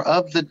calls were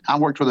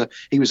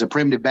he was a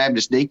primitive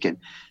Baptist deacon.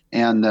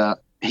 And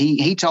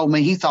he told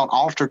me he thought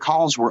altar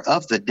calls were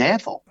of the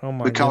devil,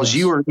 because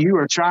goodness. you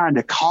are trying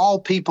to call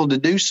people to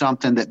do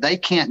something that they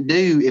can't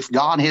do if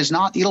God has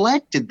not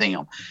elected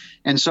them.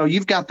 And so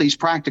you've got these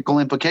practical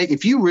implications.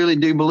 If you really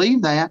do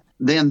believe that,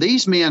 then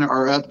these men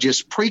are up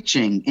just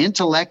preaching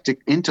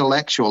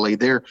intellectually.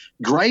 They're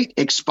great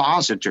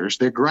expositors.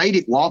 They're great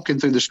at walking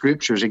through the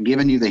scriptures and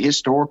giving you the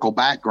historical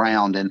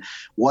background and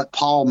what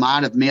Paul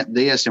might have meant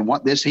this and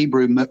what this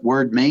Hebrew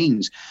word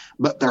means.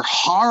 But they're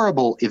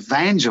horrible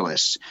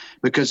evangelists,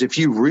 because if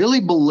you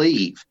really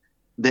believe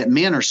that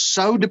men are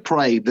so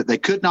depraved that they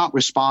could not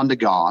respond to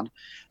God,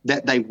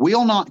 that they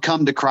will not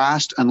come to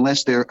Christ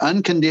unless they're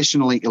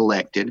unconditionally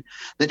elected,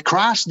 that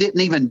Christ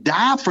didn't even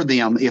die for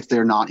them if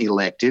they're not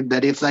elected,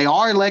 that if they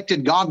are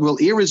elected, God will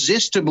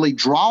irresistibly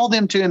draw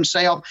them to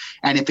himself,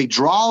 and if he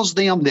draws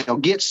them, they'll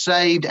get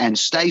saved and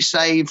stay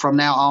saved from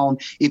now on.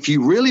 If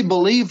you really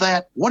believe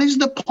that, what is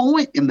the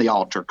point in the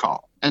altar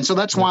call? And so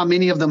that's why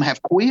many of them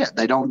have quit.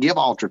 They don't give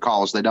altar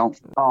calls. They don't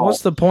call.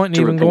 What's the point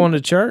in even going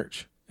to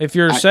church? If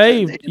you're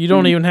saved, you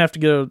don't even have to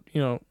go,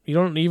 you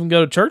don't even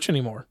go to church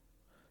anymore.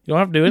 You don't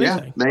have to do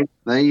anything. Yeah,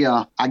 they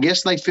I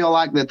guess they feel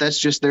like that's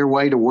just their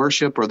way to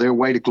worship or their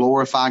way to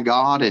glorify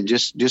God, and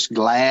just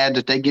glad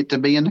that they get to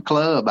be in the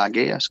club, I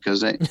guess,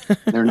 because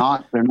they're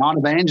not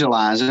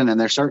evangelizing, and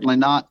they're certainly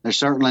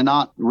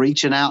not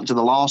reaching out to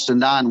the lost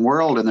and dying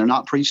world, and they're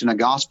not preaching a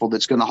gospel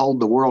that's going to hold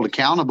the world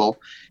accountable.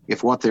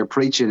 If what they're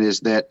preaching is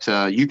that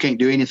you can't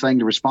do anything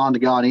to respond to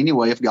God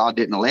anyway if God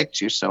didn't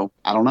elect you. So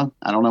I don't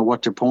know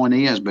what their point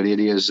is, but it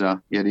is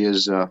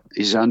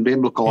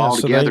unbiblical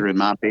altogether, in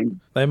my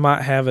opinion. They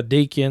might have a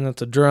deacon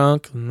that's a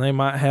drunk, and they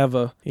might have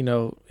a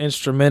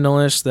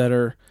instrumentalists that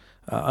are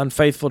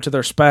unfaithful to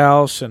their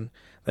spouse, and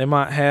they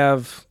might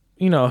have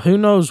who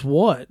knows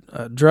what,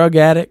 a drug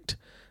addict,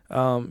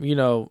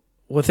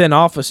 within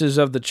offices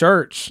of the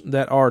church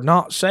that are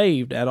not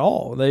saved at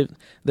all.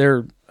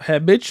 They're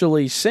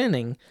habitually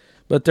sinning,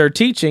 but they're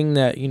teaching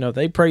that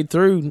they prayed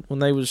through when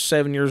they was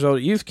 7 years old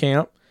at youth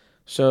camp,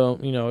 so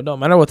it don't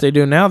matter what they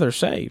do now, they're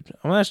saved.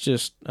 I mean, that's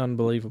just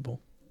unbelievable.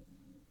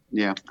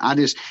 Yeah,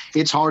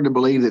 it's hard to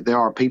believe that there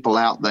are people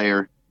out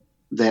there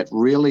that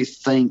really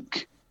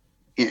think,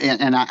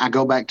 and I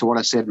go back to what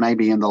I said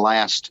maybe in the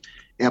last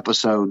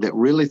episode, that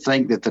really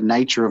think that the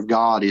nature of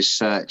God is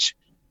such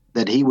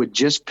that he would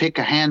just pick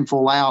a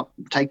handful out,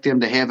 take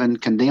them to heaven,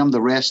 condemn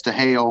the rest to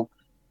hell,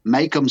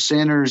 make them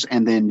sinners,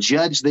 and then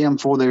judge them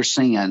for their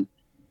sin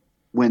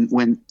when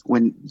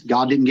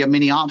God didn't give them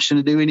any option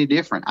to do any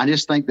different. I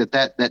just think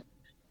that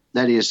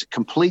is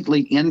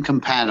completely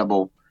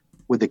incompatible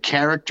with the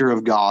character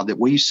of God that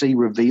we see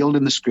revealed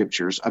in the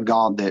scriptures, a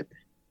God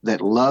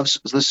that loves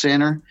the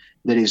sinner,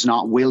 that is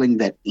not willing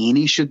that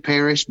any should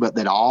perish, but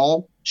that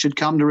all should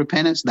come to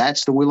repentance.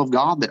 That's the will of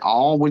God, that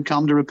all would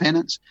come to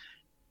repentance.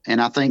 And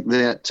I think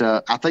that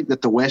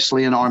the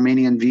Wesleyan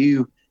Arminian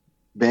view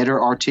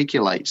better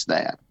articulates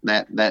that,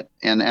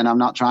 and I'm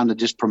not trying to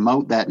just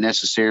promote that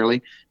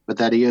necessarily, but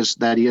that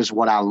is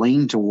what I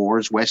lean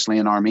towards,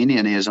 Wesleyan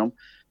Arminianism,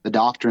 the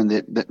doctrine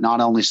that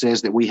not only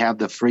says that we have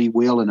the free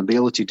will and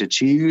ability to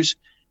choose,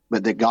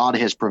 but that God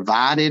has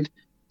provided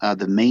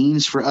the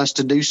means for us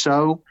to do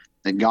so,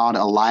 that God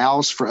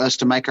allows for us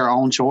to make our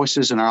own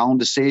choices and our own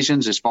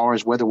decisions as far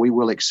as whether we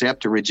will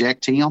accept or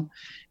reject him.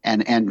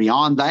 And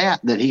beyond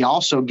that he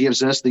also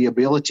gives us the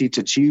ability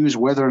to choose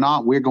whether or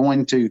not we're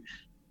going to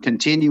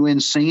continue in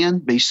sin,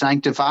 be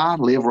sanctified,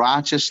 live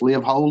righteous,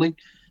 live holy,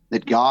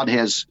 that God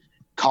has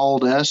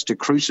called us to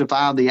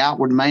crucify the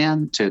outward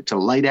man, to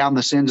lay down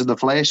the sins of the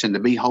flesh, and to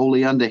be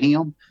holy unto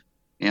him.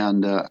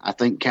 And I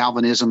think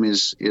Calvinism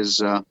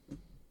is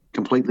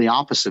completely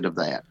opposite of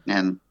that,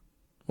 and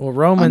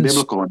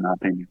unbiblical in my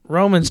opinion.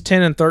 Romans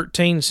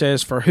 10:13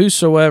 says, "For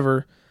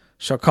whosoever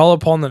shall call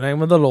upon the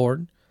name of the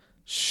Lord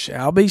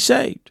shall be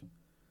saved."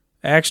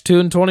 Acts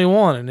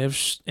 2:21,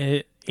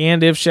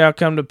 and if shall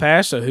come to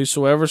pass that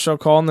whosoever shall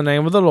call on the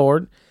name of the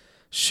Lord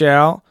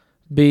shall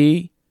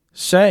be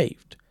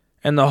saved.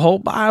 And the whole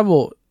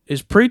Bible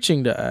is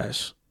preaching to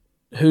us,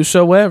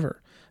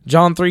 whosoever.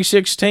 John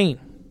 3:16,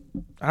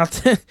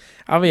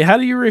 I mean, how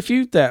do you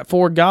refute that?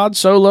 For God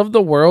so loved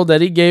the world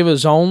that he gave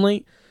his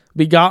only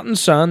begotten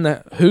Son,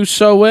 that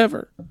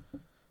whosoever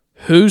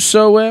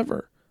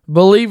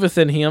believeth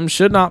in him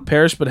should not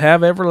perish but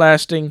have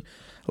everlasting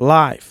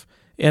life.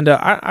 And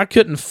I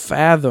couldn't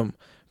fathom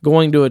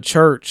going to a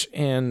church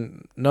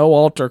and no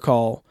altar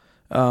call,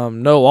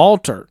 no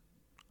altar.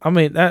 I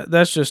mean,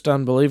 that's just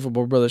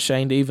unbelievable, Brother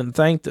Shane, to even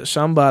think that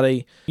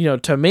somebody,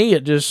 to me,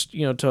 it just,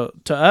 to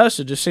us,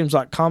 it just seems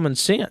like common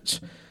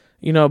sense,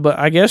 but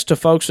I guess to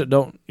folks that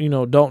don't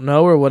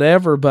know or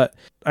whatever, but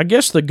I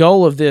guess the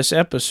goal of this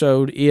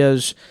episode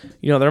is,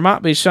 there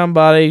might be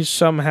somebody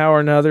somehow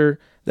or another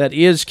that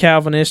is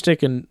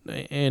Calvinistic and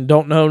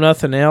don't know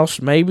nothing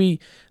else. Maybe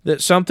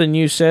that something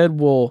you said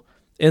will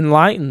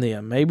enlighten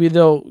them. Maybe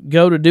they'll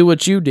go to do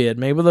what you did.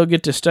 Maybe they'll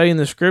get to study in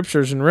the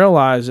scriptures and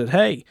realize that,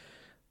 hey,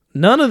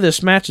 none of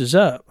this matches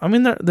up. I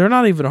mean, they're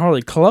not even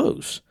hardly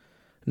close.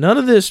 None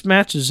of this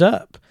matches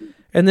up.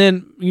 And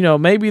then,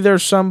 maybe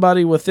there's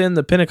somebody within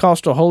the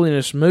Pentecostal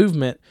holiness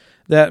movement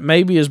that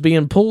maybe is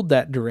being pulled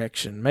that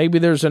direction. Maybe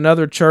there's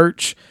another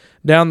church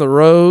down the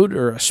road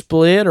or a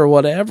split or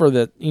whatever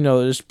that,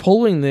 is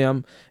pulling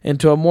them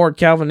into a more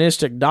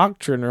Calvinistic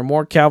doctrine or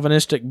more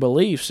Calvinistic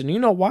beliefs. And you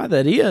know why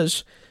that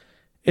is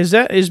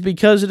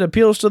because it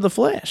appeals to the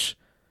flesh.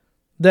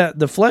 That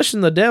the flesh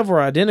and the devil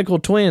are identical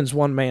twins,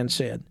 one man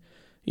said.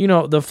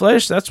 The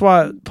flesh, that's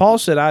why Paul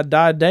said, I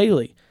die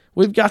daily.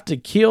 We've got to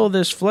kill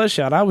this flesh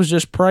out. I was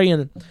just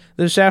praying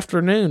this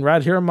afternoon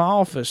right here in my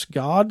office,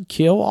 God,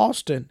 kill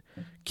Austin.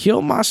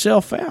 Kill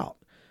myself out.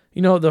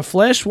 The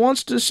flesh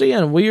wants to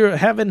sin. We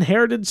have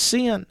inherited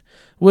sin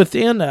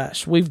within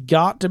us. We've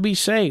got to be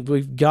saved.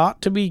 We've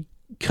got to be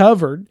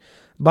covered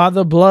by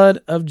the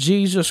blood of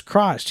Jesus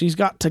Christ. He's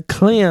got to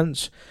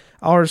cleanse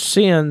our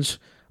sins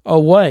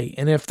away.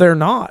 And if they're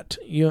not,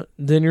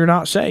 then you're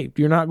not saved.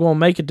 You're not going to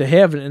make it to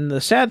heaven. And the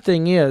sad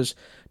thing is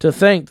to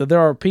think that there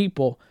are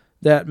people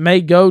that may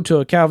go to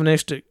a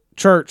Calvinistic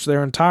church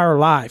their entire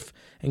life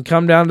and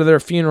come down to their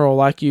funeral,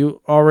 like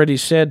you already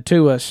said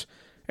to us,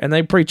 and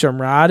they preach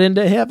them right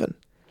into heaven.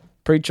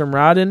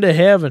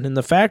 And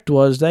the fact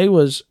was, they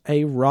was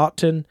a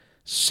rotten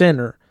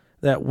sinner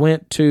that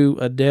went to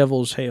a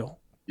devil's hell.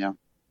 Yeah.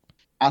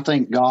 I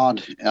think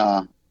God,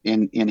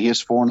 in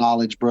his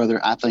foreknowledge, brother,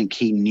 I think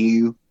he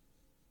knew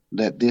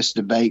that this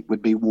debate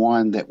would be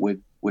one that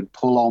would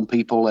pull on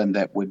people and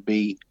that would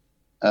be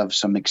of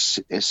some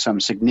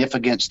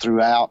significance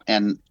throughout.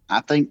 And I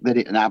think that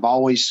and I've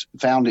always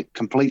found it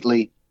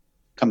completely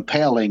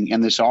compelling in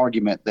this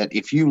argument that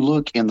if you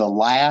look in the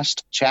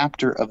last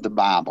chapter of the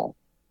Bible,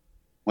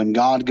 when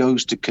God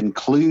goes to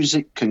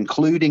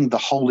concluding the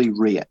Holy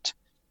Writ,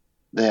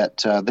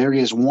 that there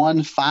is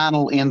one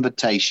final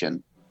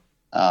invitation,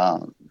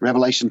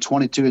 Revelation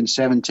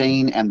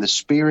 22:17, and the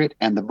Spirit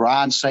and the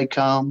bride say,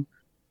 come.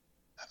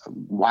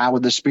 Why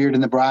would the Spirit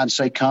and the bride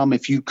say, come,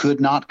 if you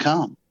could not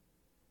come?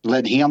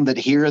 Let him that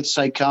heareth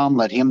say, come.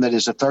 Let him that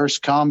is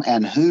athirst come.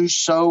 And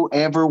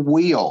whosoever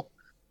will,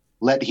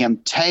 let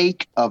him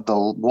take of the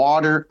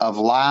water of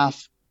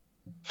life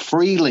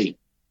freely.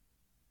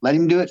 Let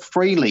him do it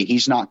freely.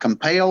 He's not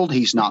compelled.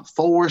 He's not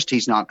forced.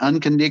 He's not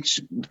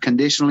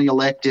unconditionally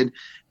elected.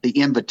 The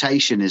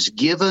invitation is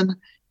given,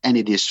 and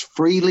it is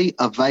freely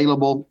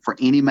available for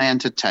any man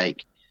to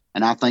take.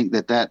 And I think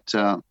that's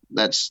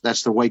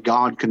the way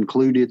God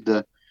concluded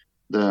the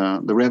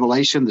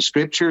revelation, the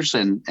scriptures,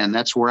 and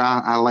that's where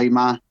I lay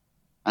my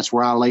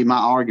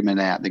argument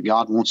at, that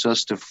God wants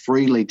us to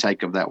freely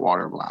take of that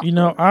water of life.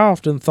 I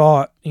often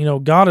thought,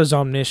 God is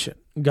omniscient.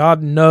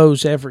 God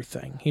knows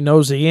everything. He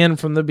knows the end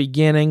from the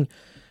beginning.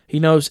 He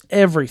knows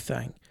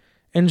everything.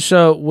 And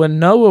so when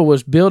Noah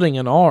was building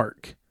an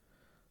ark,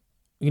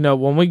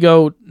 when we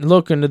go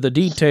look into the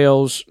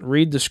details,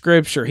 read the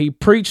scripture, he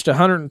preached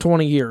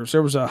 120 years.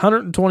 There was a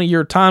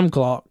 120-year time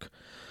clock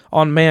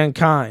on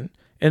mankind.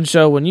 And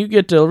so when you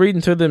get to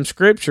reading through them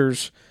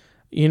scriptures,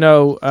 it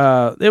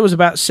was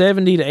about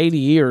 70 to 80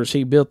 years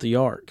he built the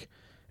ark.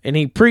 And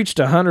he preached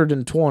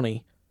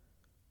 120.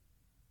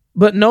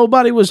 But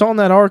nobody was on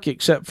that ark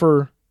except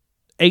for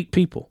 8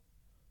 people.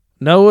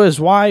 Noah, his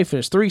wife, and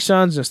his 3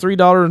 sons, and his 3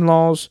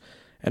 daughters-in-laws,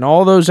 and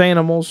all those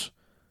animals.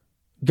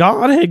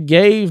 God had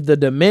gave the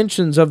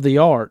dimensions of the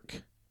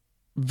ark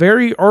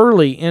very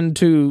early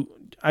into,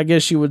 I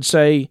guess you would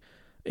say,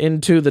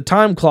 into the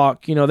time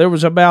clock. There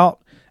was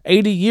about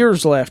 80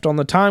 years left on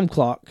the time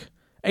clock.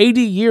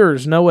 80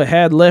 years Noah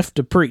had left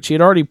to preach. He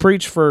had already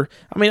preached for,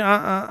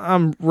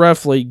 I'm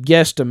roughly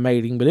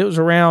guesstimating, but it was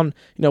around,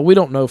 we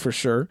don't know for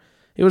sure.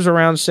 It was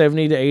around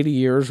 70 to 80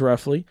 years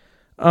roughly.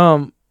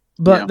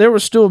 But there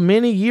was still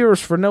many years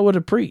for Noah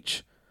to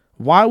preach.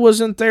 Why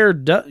wasn't there,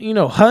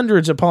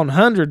 hundreds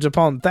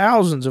upon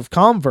thousands of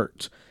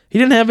converts? He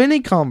didn't have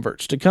any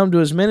converts to come to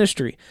his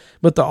ministry.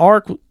 But the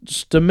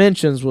ark's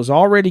dimensions was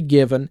already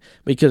given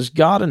because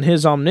God in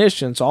his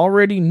omniscience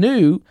already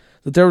knew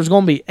that there was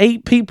going to be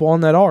 8 people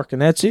on that ark,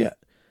 and that's it.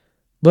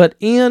 But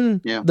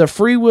in the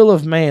free will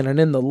of man and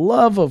in the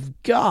love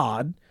of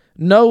God,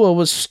 Noah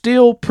was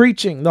still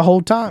preaching the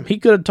whole time. He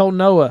could have told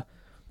Noah,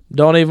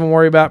 Don't even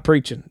worry about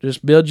preaching.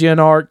 Just build you an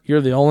ark.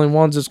 You're the only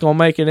ones that's going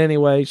to make it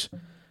anyways.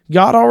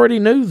 God already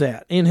knew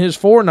that. In his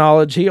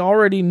foreknowledge, he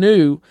already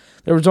knew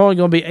there was only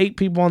going to be 8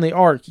 people on the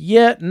ark.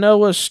 Yet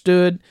Noah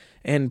stood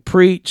and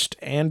preached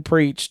and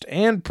preached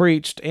and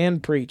preached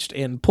and preached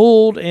and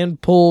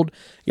pulled,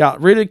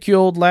 got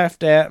ridiculed,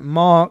 laughed at,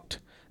 mocked,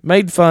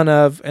 made fun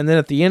of, and then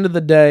at the end of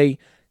the day,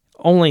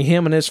 only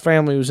him and his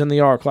family was in the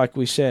ark, like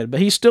we said. But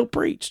he still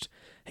preached.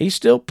 He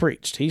still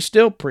preached. He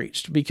still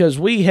preached because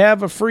we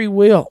have a free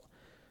will.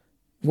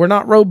 We're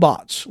not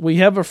robots. We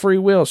have a free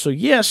will. So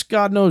yes,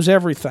 God knows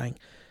everything,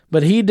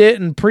 but he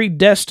didn't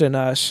predestine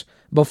us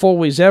before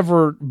we was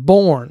ever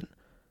born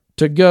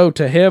to go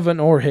to heaven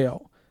or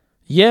hell.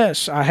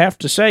 Yes, I have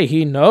to say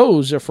he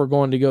knows if we're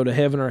going to go to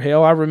heaven or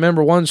hell. I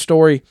remember one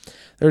story.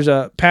 There's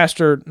a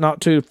pastor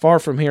not too far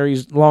from here.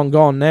 He's long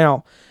gone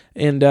now.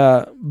 And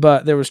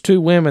but there was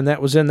 2 women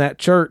that was in that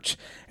church,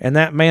 and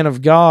that man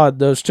of God,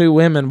 those 2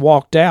 women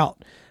walked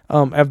out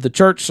of the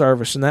church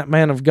service, and that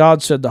man of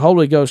God said, the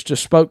Holy Ghost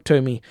just spoke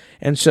to me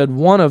and said,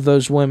 one of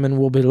those women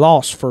will be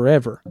lost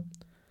forever.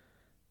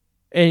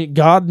 And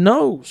God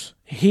knows.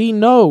 He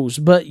knows,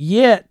 but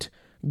yet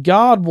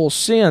God will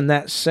send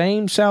that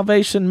same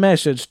salvation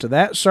message to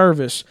that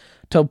service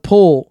to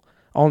pull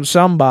on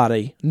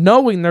somebody,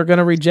 knowing they're going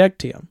to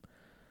reject him.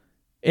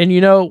 And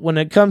you know, when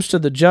it comes to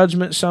the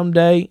judgment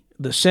someday,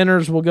 the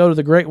sinners will go to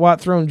the great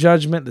white throne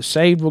judgment. The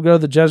saved will go to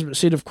the judgment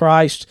seat of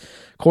Christ.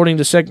 According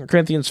to 2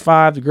 Corinthians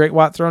 5, the great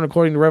white throne,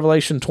 according to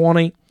Revelation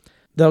 20,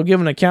 they'll give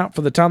an account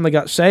for the time they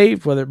got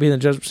saved, whether it be in the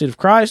judgment seat of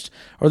Christ,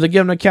 or they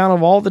give an account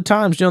of all the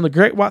times. You know, the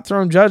great white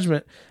throne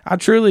judgment, I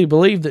truly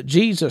believe that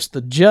Jesus,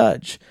 the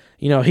judge,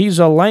 you know, he's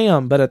a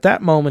lamb, but at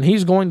that moment,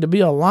 he's going to be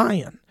a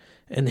lion.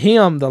 And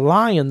him, the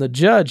lion, the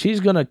judge,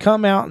 he's going to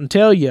come out and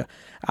tell you,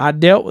 I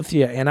dealt with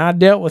you, and I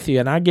dealt with you,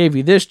 and I gave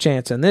you this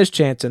chance, and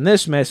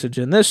this message,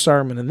 and this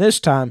sermon, and this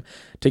time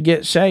to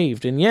get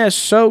saved. And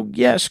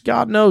yes,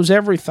 God knows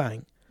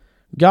everything.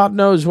 God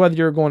knows whether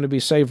you're going to be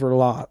saved or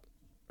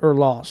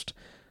lost.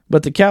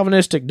 But the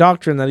Calvinistic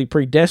doctrine that he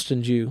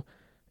predestined you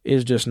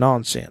is just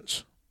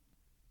nonsense.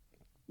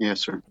 Yes,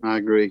 sir. I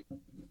agree.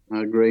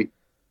 And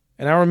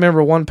I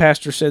remember one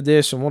pastor said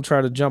this, and we'll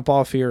try to jump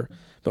off here,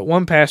 but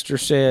one pastor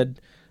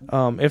said,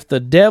 if the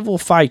devil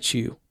fights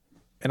you,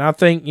 and I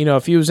think, you know,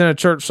 if you was in a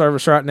church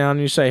service right now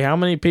and you say, how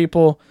many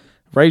people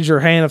raise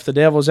your hand if the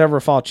devil's ever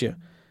fought you?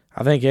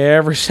 I think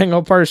every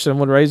single person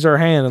would raise their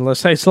hand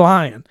unless they's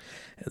lying.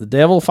 The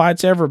devil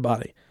fights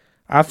everybody.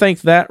 I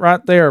think that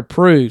right there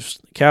proves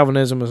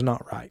Calvinism is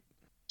not right.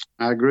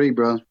 I agree,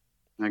 bro.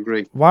 I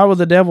agree. Why would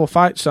the devil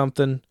fight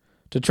something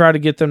to try to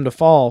get them to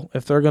fall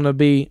if they're going to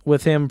be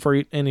with him for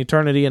an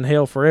eternity in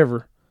hell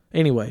forever?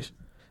 Anyways.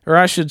 Or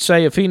I should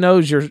say, if he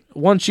knows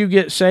once you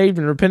get saved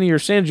and repent of your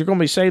sins, you're going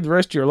to be saved the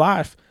rest of your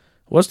life,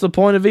 what's the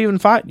point of even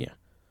fighting you?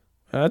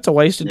 That's a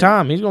waste of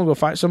time. He's going to go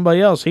fight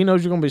somebody else. He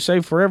knows you're going to be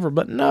saved forever.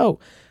 But no,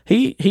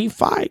 he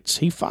fights.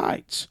 He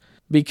fights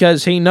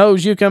because he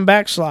knows you can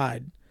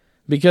backslide,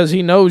 because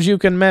he knows you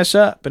can mess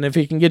up. And if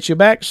he can get you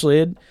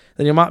backslid,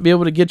 then he might be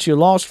able to get you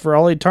lost for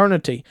all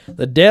eternity.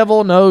 The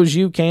devil knows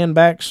you can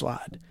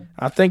backslide.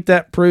 I think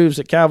that proves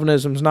that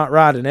Calvinism's not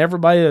right. And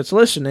everybody that's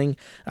listening,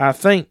 I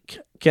think,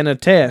 can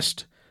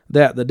attest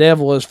that the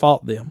devil has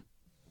fought them.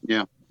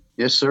 Yeah.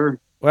 Yes, sir.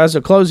 Well, as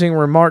a closing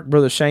remark,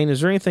 Brother Shane,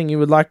 is there anything you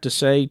would like to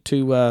say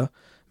to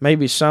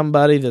maybe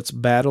somebody that's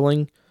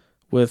battling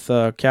with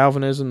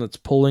Calvinism, that's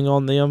pulling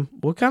on them?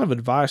 What kind of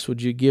advice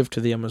would you give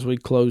to them as we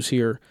close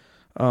here?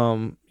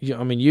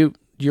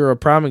 You're a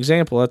prime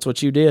example. That's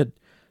what you did.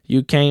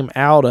 You came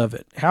out of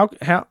it.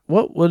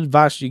 What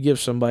advice do you give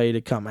somebody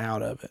to come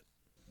out of it?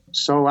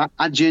 So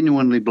I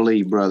genuinely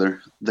believe,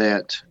 brother,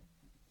 that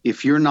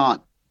if you're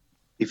not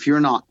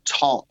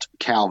taught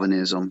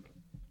Calvinism,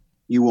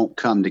 you won't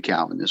come to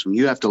Calvinism.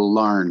 You have to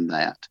learn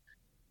that.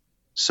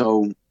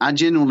 So I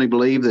genuinely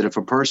believe that if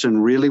a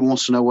person really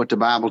wants to know what the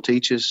Bible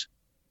teaches,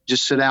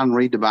 just sit down and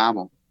read the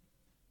Bible.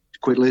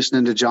 Quit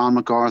listening to John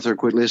MacArthur,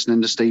 quit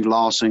listening to Steve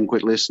Lawson,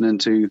 quit listening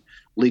to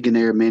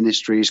Ligonier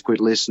Ministries,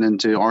 quit listening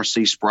to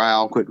R.C.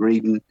 Sproul, quit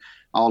reading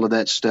all of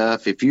that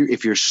stuff. If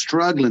you're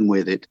struggling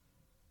with it,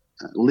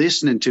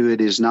 listening to it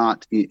is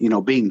not,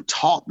 being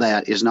taught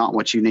that is not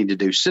what you need to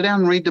do. Sit down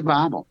and read the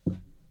Bible.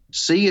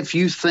 See if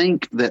you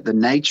think that the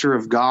nature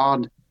of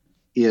God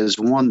is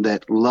one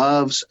that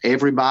loves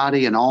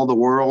everybody and all the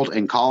world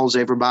and calls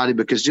everybody,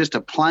 because just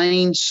a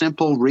plain,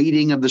 simple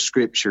reading of the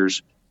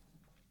Scriptures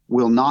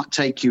will not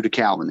take you to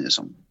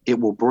Calvinism. It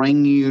will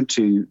bring you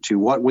to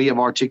what we have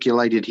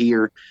articulated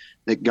here,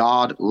 that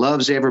God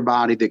loves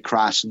everybody, that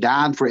Christ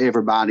died for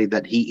everybody,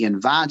 that he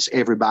invites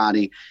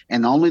everybody,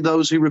 and only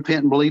those who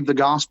repent and believe the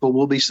gospel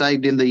will be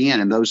saved in the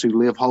end, and those who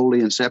live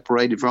holy and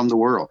separated from the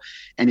world.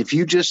 And if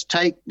you just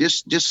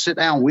sit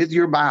down with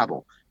your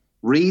Bible,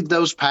 read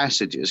those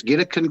passages, get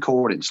a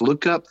concordance,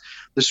 look up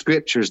the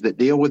Scriptures that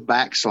deal with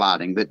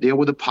backsliding, that deal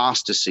with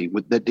apostasy,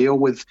 that deal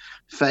with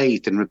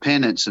faith and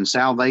repentance and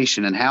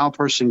salvation and how a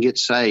person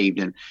gets saved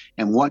and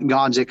what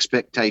God's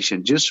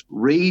expectation. Just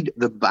read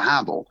the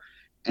Bible.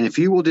 And if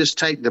you will just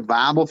take the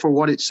Bible for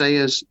what it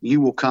says,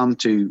 you will come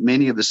to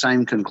many of the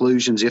same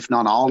conclusions, if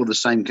not all of the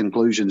same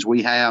conclusions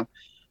we have.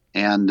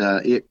 And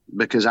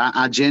because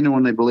I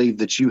genuinely believe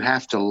that you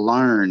have to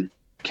learn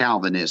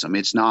Calvinism.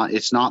 It's not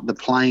the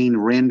plain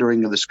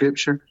rendering of the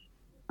Scripture.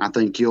 I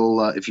think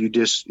you'll if you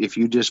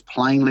just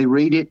plainly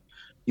read it,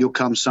 you'll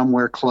come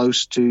somewhere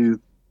close to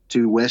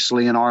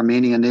Wesleyan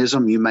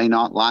Arminianism. You may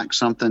not like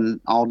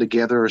something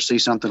altogether or see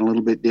something a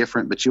little bit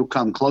different, but you'll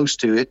come close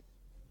to it.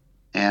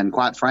 And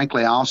quite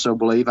frankly, I also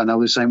believe, I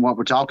know this ain't what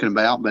we're talking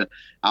about, but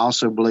I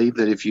also believe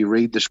that if you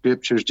read the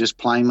Scriptures just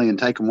plainly and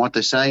take them what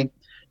they say,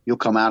 you'll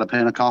come out of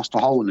Pentecostal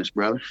holiness,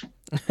 brother.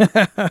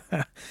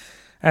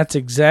 That's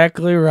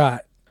exactly right.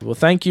 Well,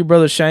 thank you,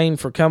 Brother Shane,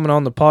 for coming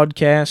on the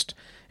podcast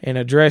and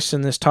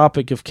addressing this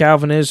topic of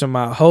Calvinism.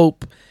 I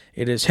hope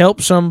it has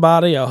helped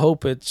somebody. I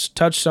hope it's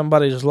touched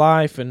somebody's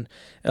life. And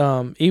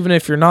even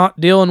if you're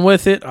not dealing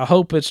with it, I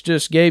hope it's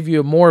just gave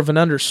you more of an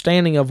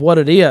understanding of what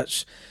it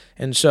is.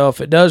 And so if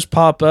it does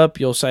pop up,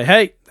 you'll say,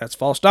 hey, that's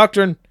false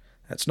doctrine.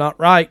 That's not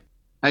right.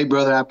 Hey,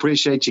 brother, I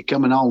appreciate you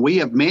coming on. We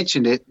have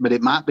mentioned it, but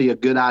it might be a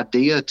good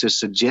idea to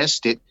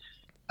suggest it.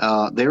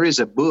 There is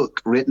a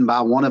book written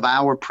by one of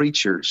our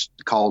preachers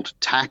called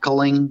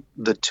Tackling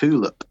the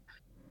Tulip.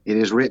 It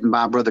is written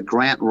by Brother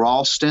Grant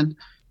Ralston.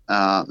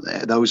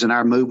 Those in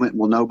our movement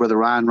will know Brother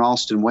Ryan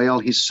Ralston well.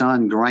 His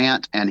son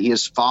Grant and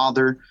his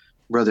father,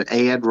 Brother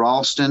Ed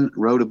Ralston,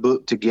 wrote a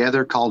book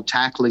together called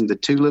Tackling the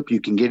Tulip.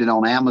 You can get it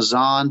on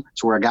Amazon.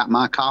 That's where I got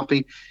my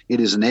copy. It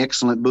is an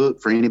excellent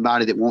book for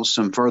anybody that wants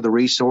some further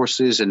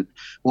resources and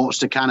wants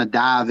to kind of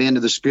dive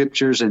into the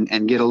Scriptures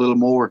and get a little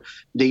more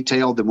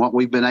detailed than what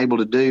we've been able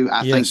to do.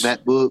 I think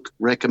that book,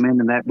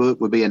 recommending that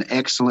book, would be an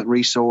excellent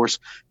resource.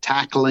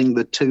 Tackling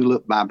the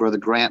Tulip by Brother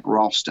Grant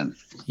Ralston.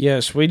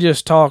 Yes, we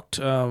just talked,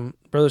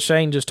 Brother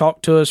Shane just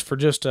talked to us for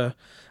just a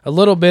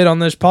little bit on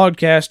this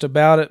podcast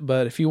about it,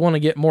 but if you want to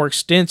get more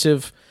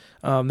extensive,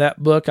 that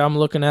book, I'm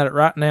looking at it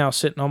right now,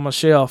 sitting on my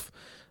shelf,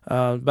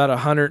 about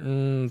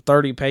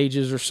 130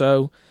 pages or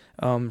so,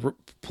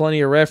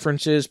 plenty of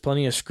references,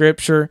 plenty of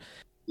Scripture.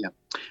 Yeah,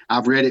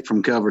 I've read it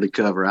from cover to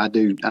cover. I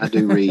do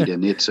read,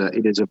 and it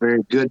is a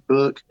very good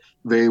book,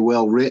 very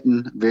well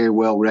written, very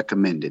well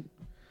recommended.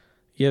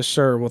 Yes,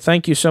 sir. Well,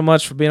 thank you so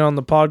much for being on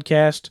the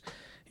podcast.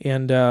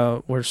 And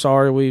we're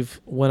sorry we've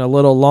went a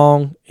little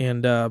long,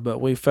 and but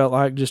we felt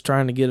like just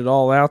trying to get it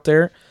all out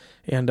there.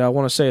 And I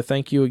want to say a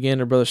thank you again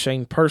to Brother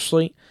Shane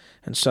Persley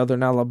in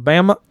Southern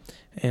Alabama.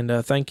 And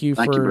thank you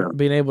for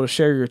being able to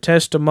share your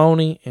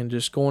testimony and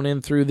just going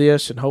in through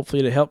this, and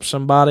hopefully to help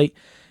somebody.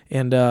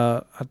 And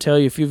I tell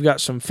you, if you've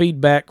got some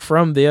feedback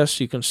from this,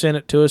 you can send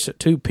it to us at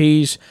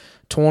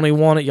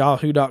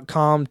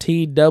 2ps21@yahoo.com,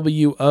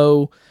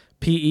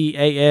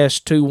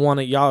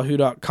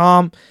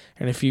 TWOPEAS21@yahoo.com.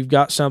 And if you've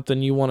got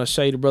something you want to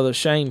say to Brother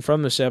Shane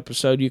from this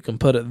episode, you can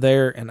put it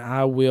there, and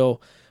I will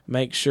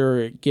make sure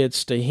it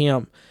gets to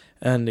him.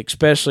 And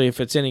especially if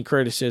it's any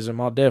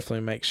criticism, I'll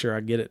definitely make sure I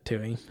get it to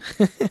him.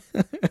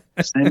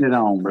 Send it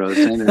on, brother.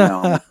 Send it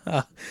on.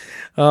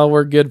 Oh,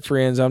 we're good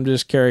friends. I'm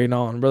just carrying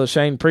on. Brother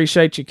Shane,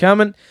 appreciate you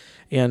coming.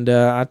 And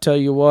I tell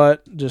you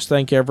what, just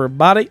thank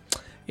everybody.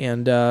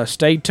 And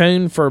stay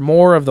tuned for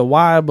more of the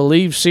Why I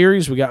Believe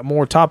series. We got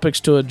more topics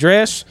to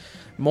address.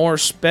 More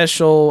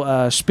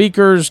special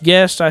speakers,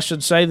 guests, I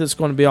should say, that's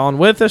going to be on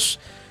with us.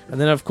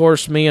 And then, of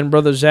course, me and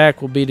Brother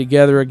Zach will be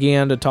together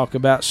again to talk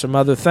about some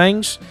other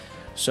things.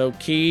 So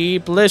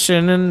keep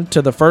listening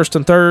to the first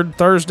and third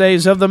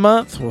Thursdays of the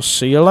month. We'll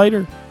see you later.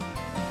 In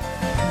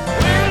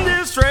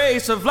this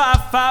race of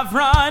life I've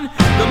run,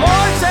 the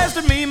Lord says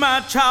to me,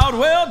 my child,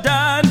 well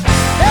done.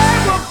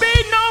 There will be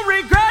no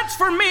regrets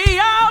for me.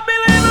 I'll be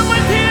living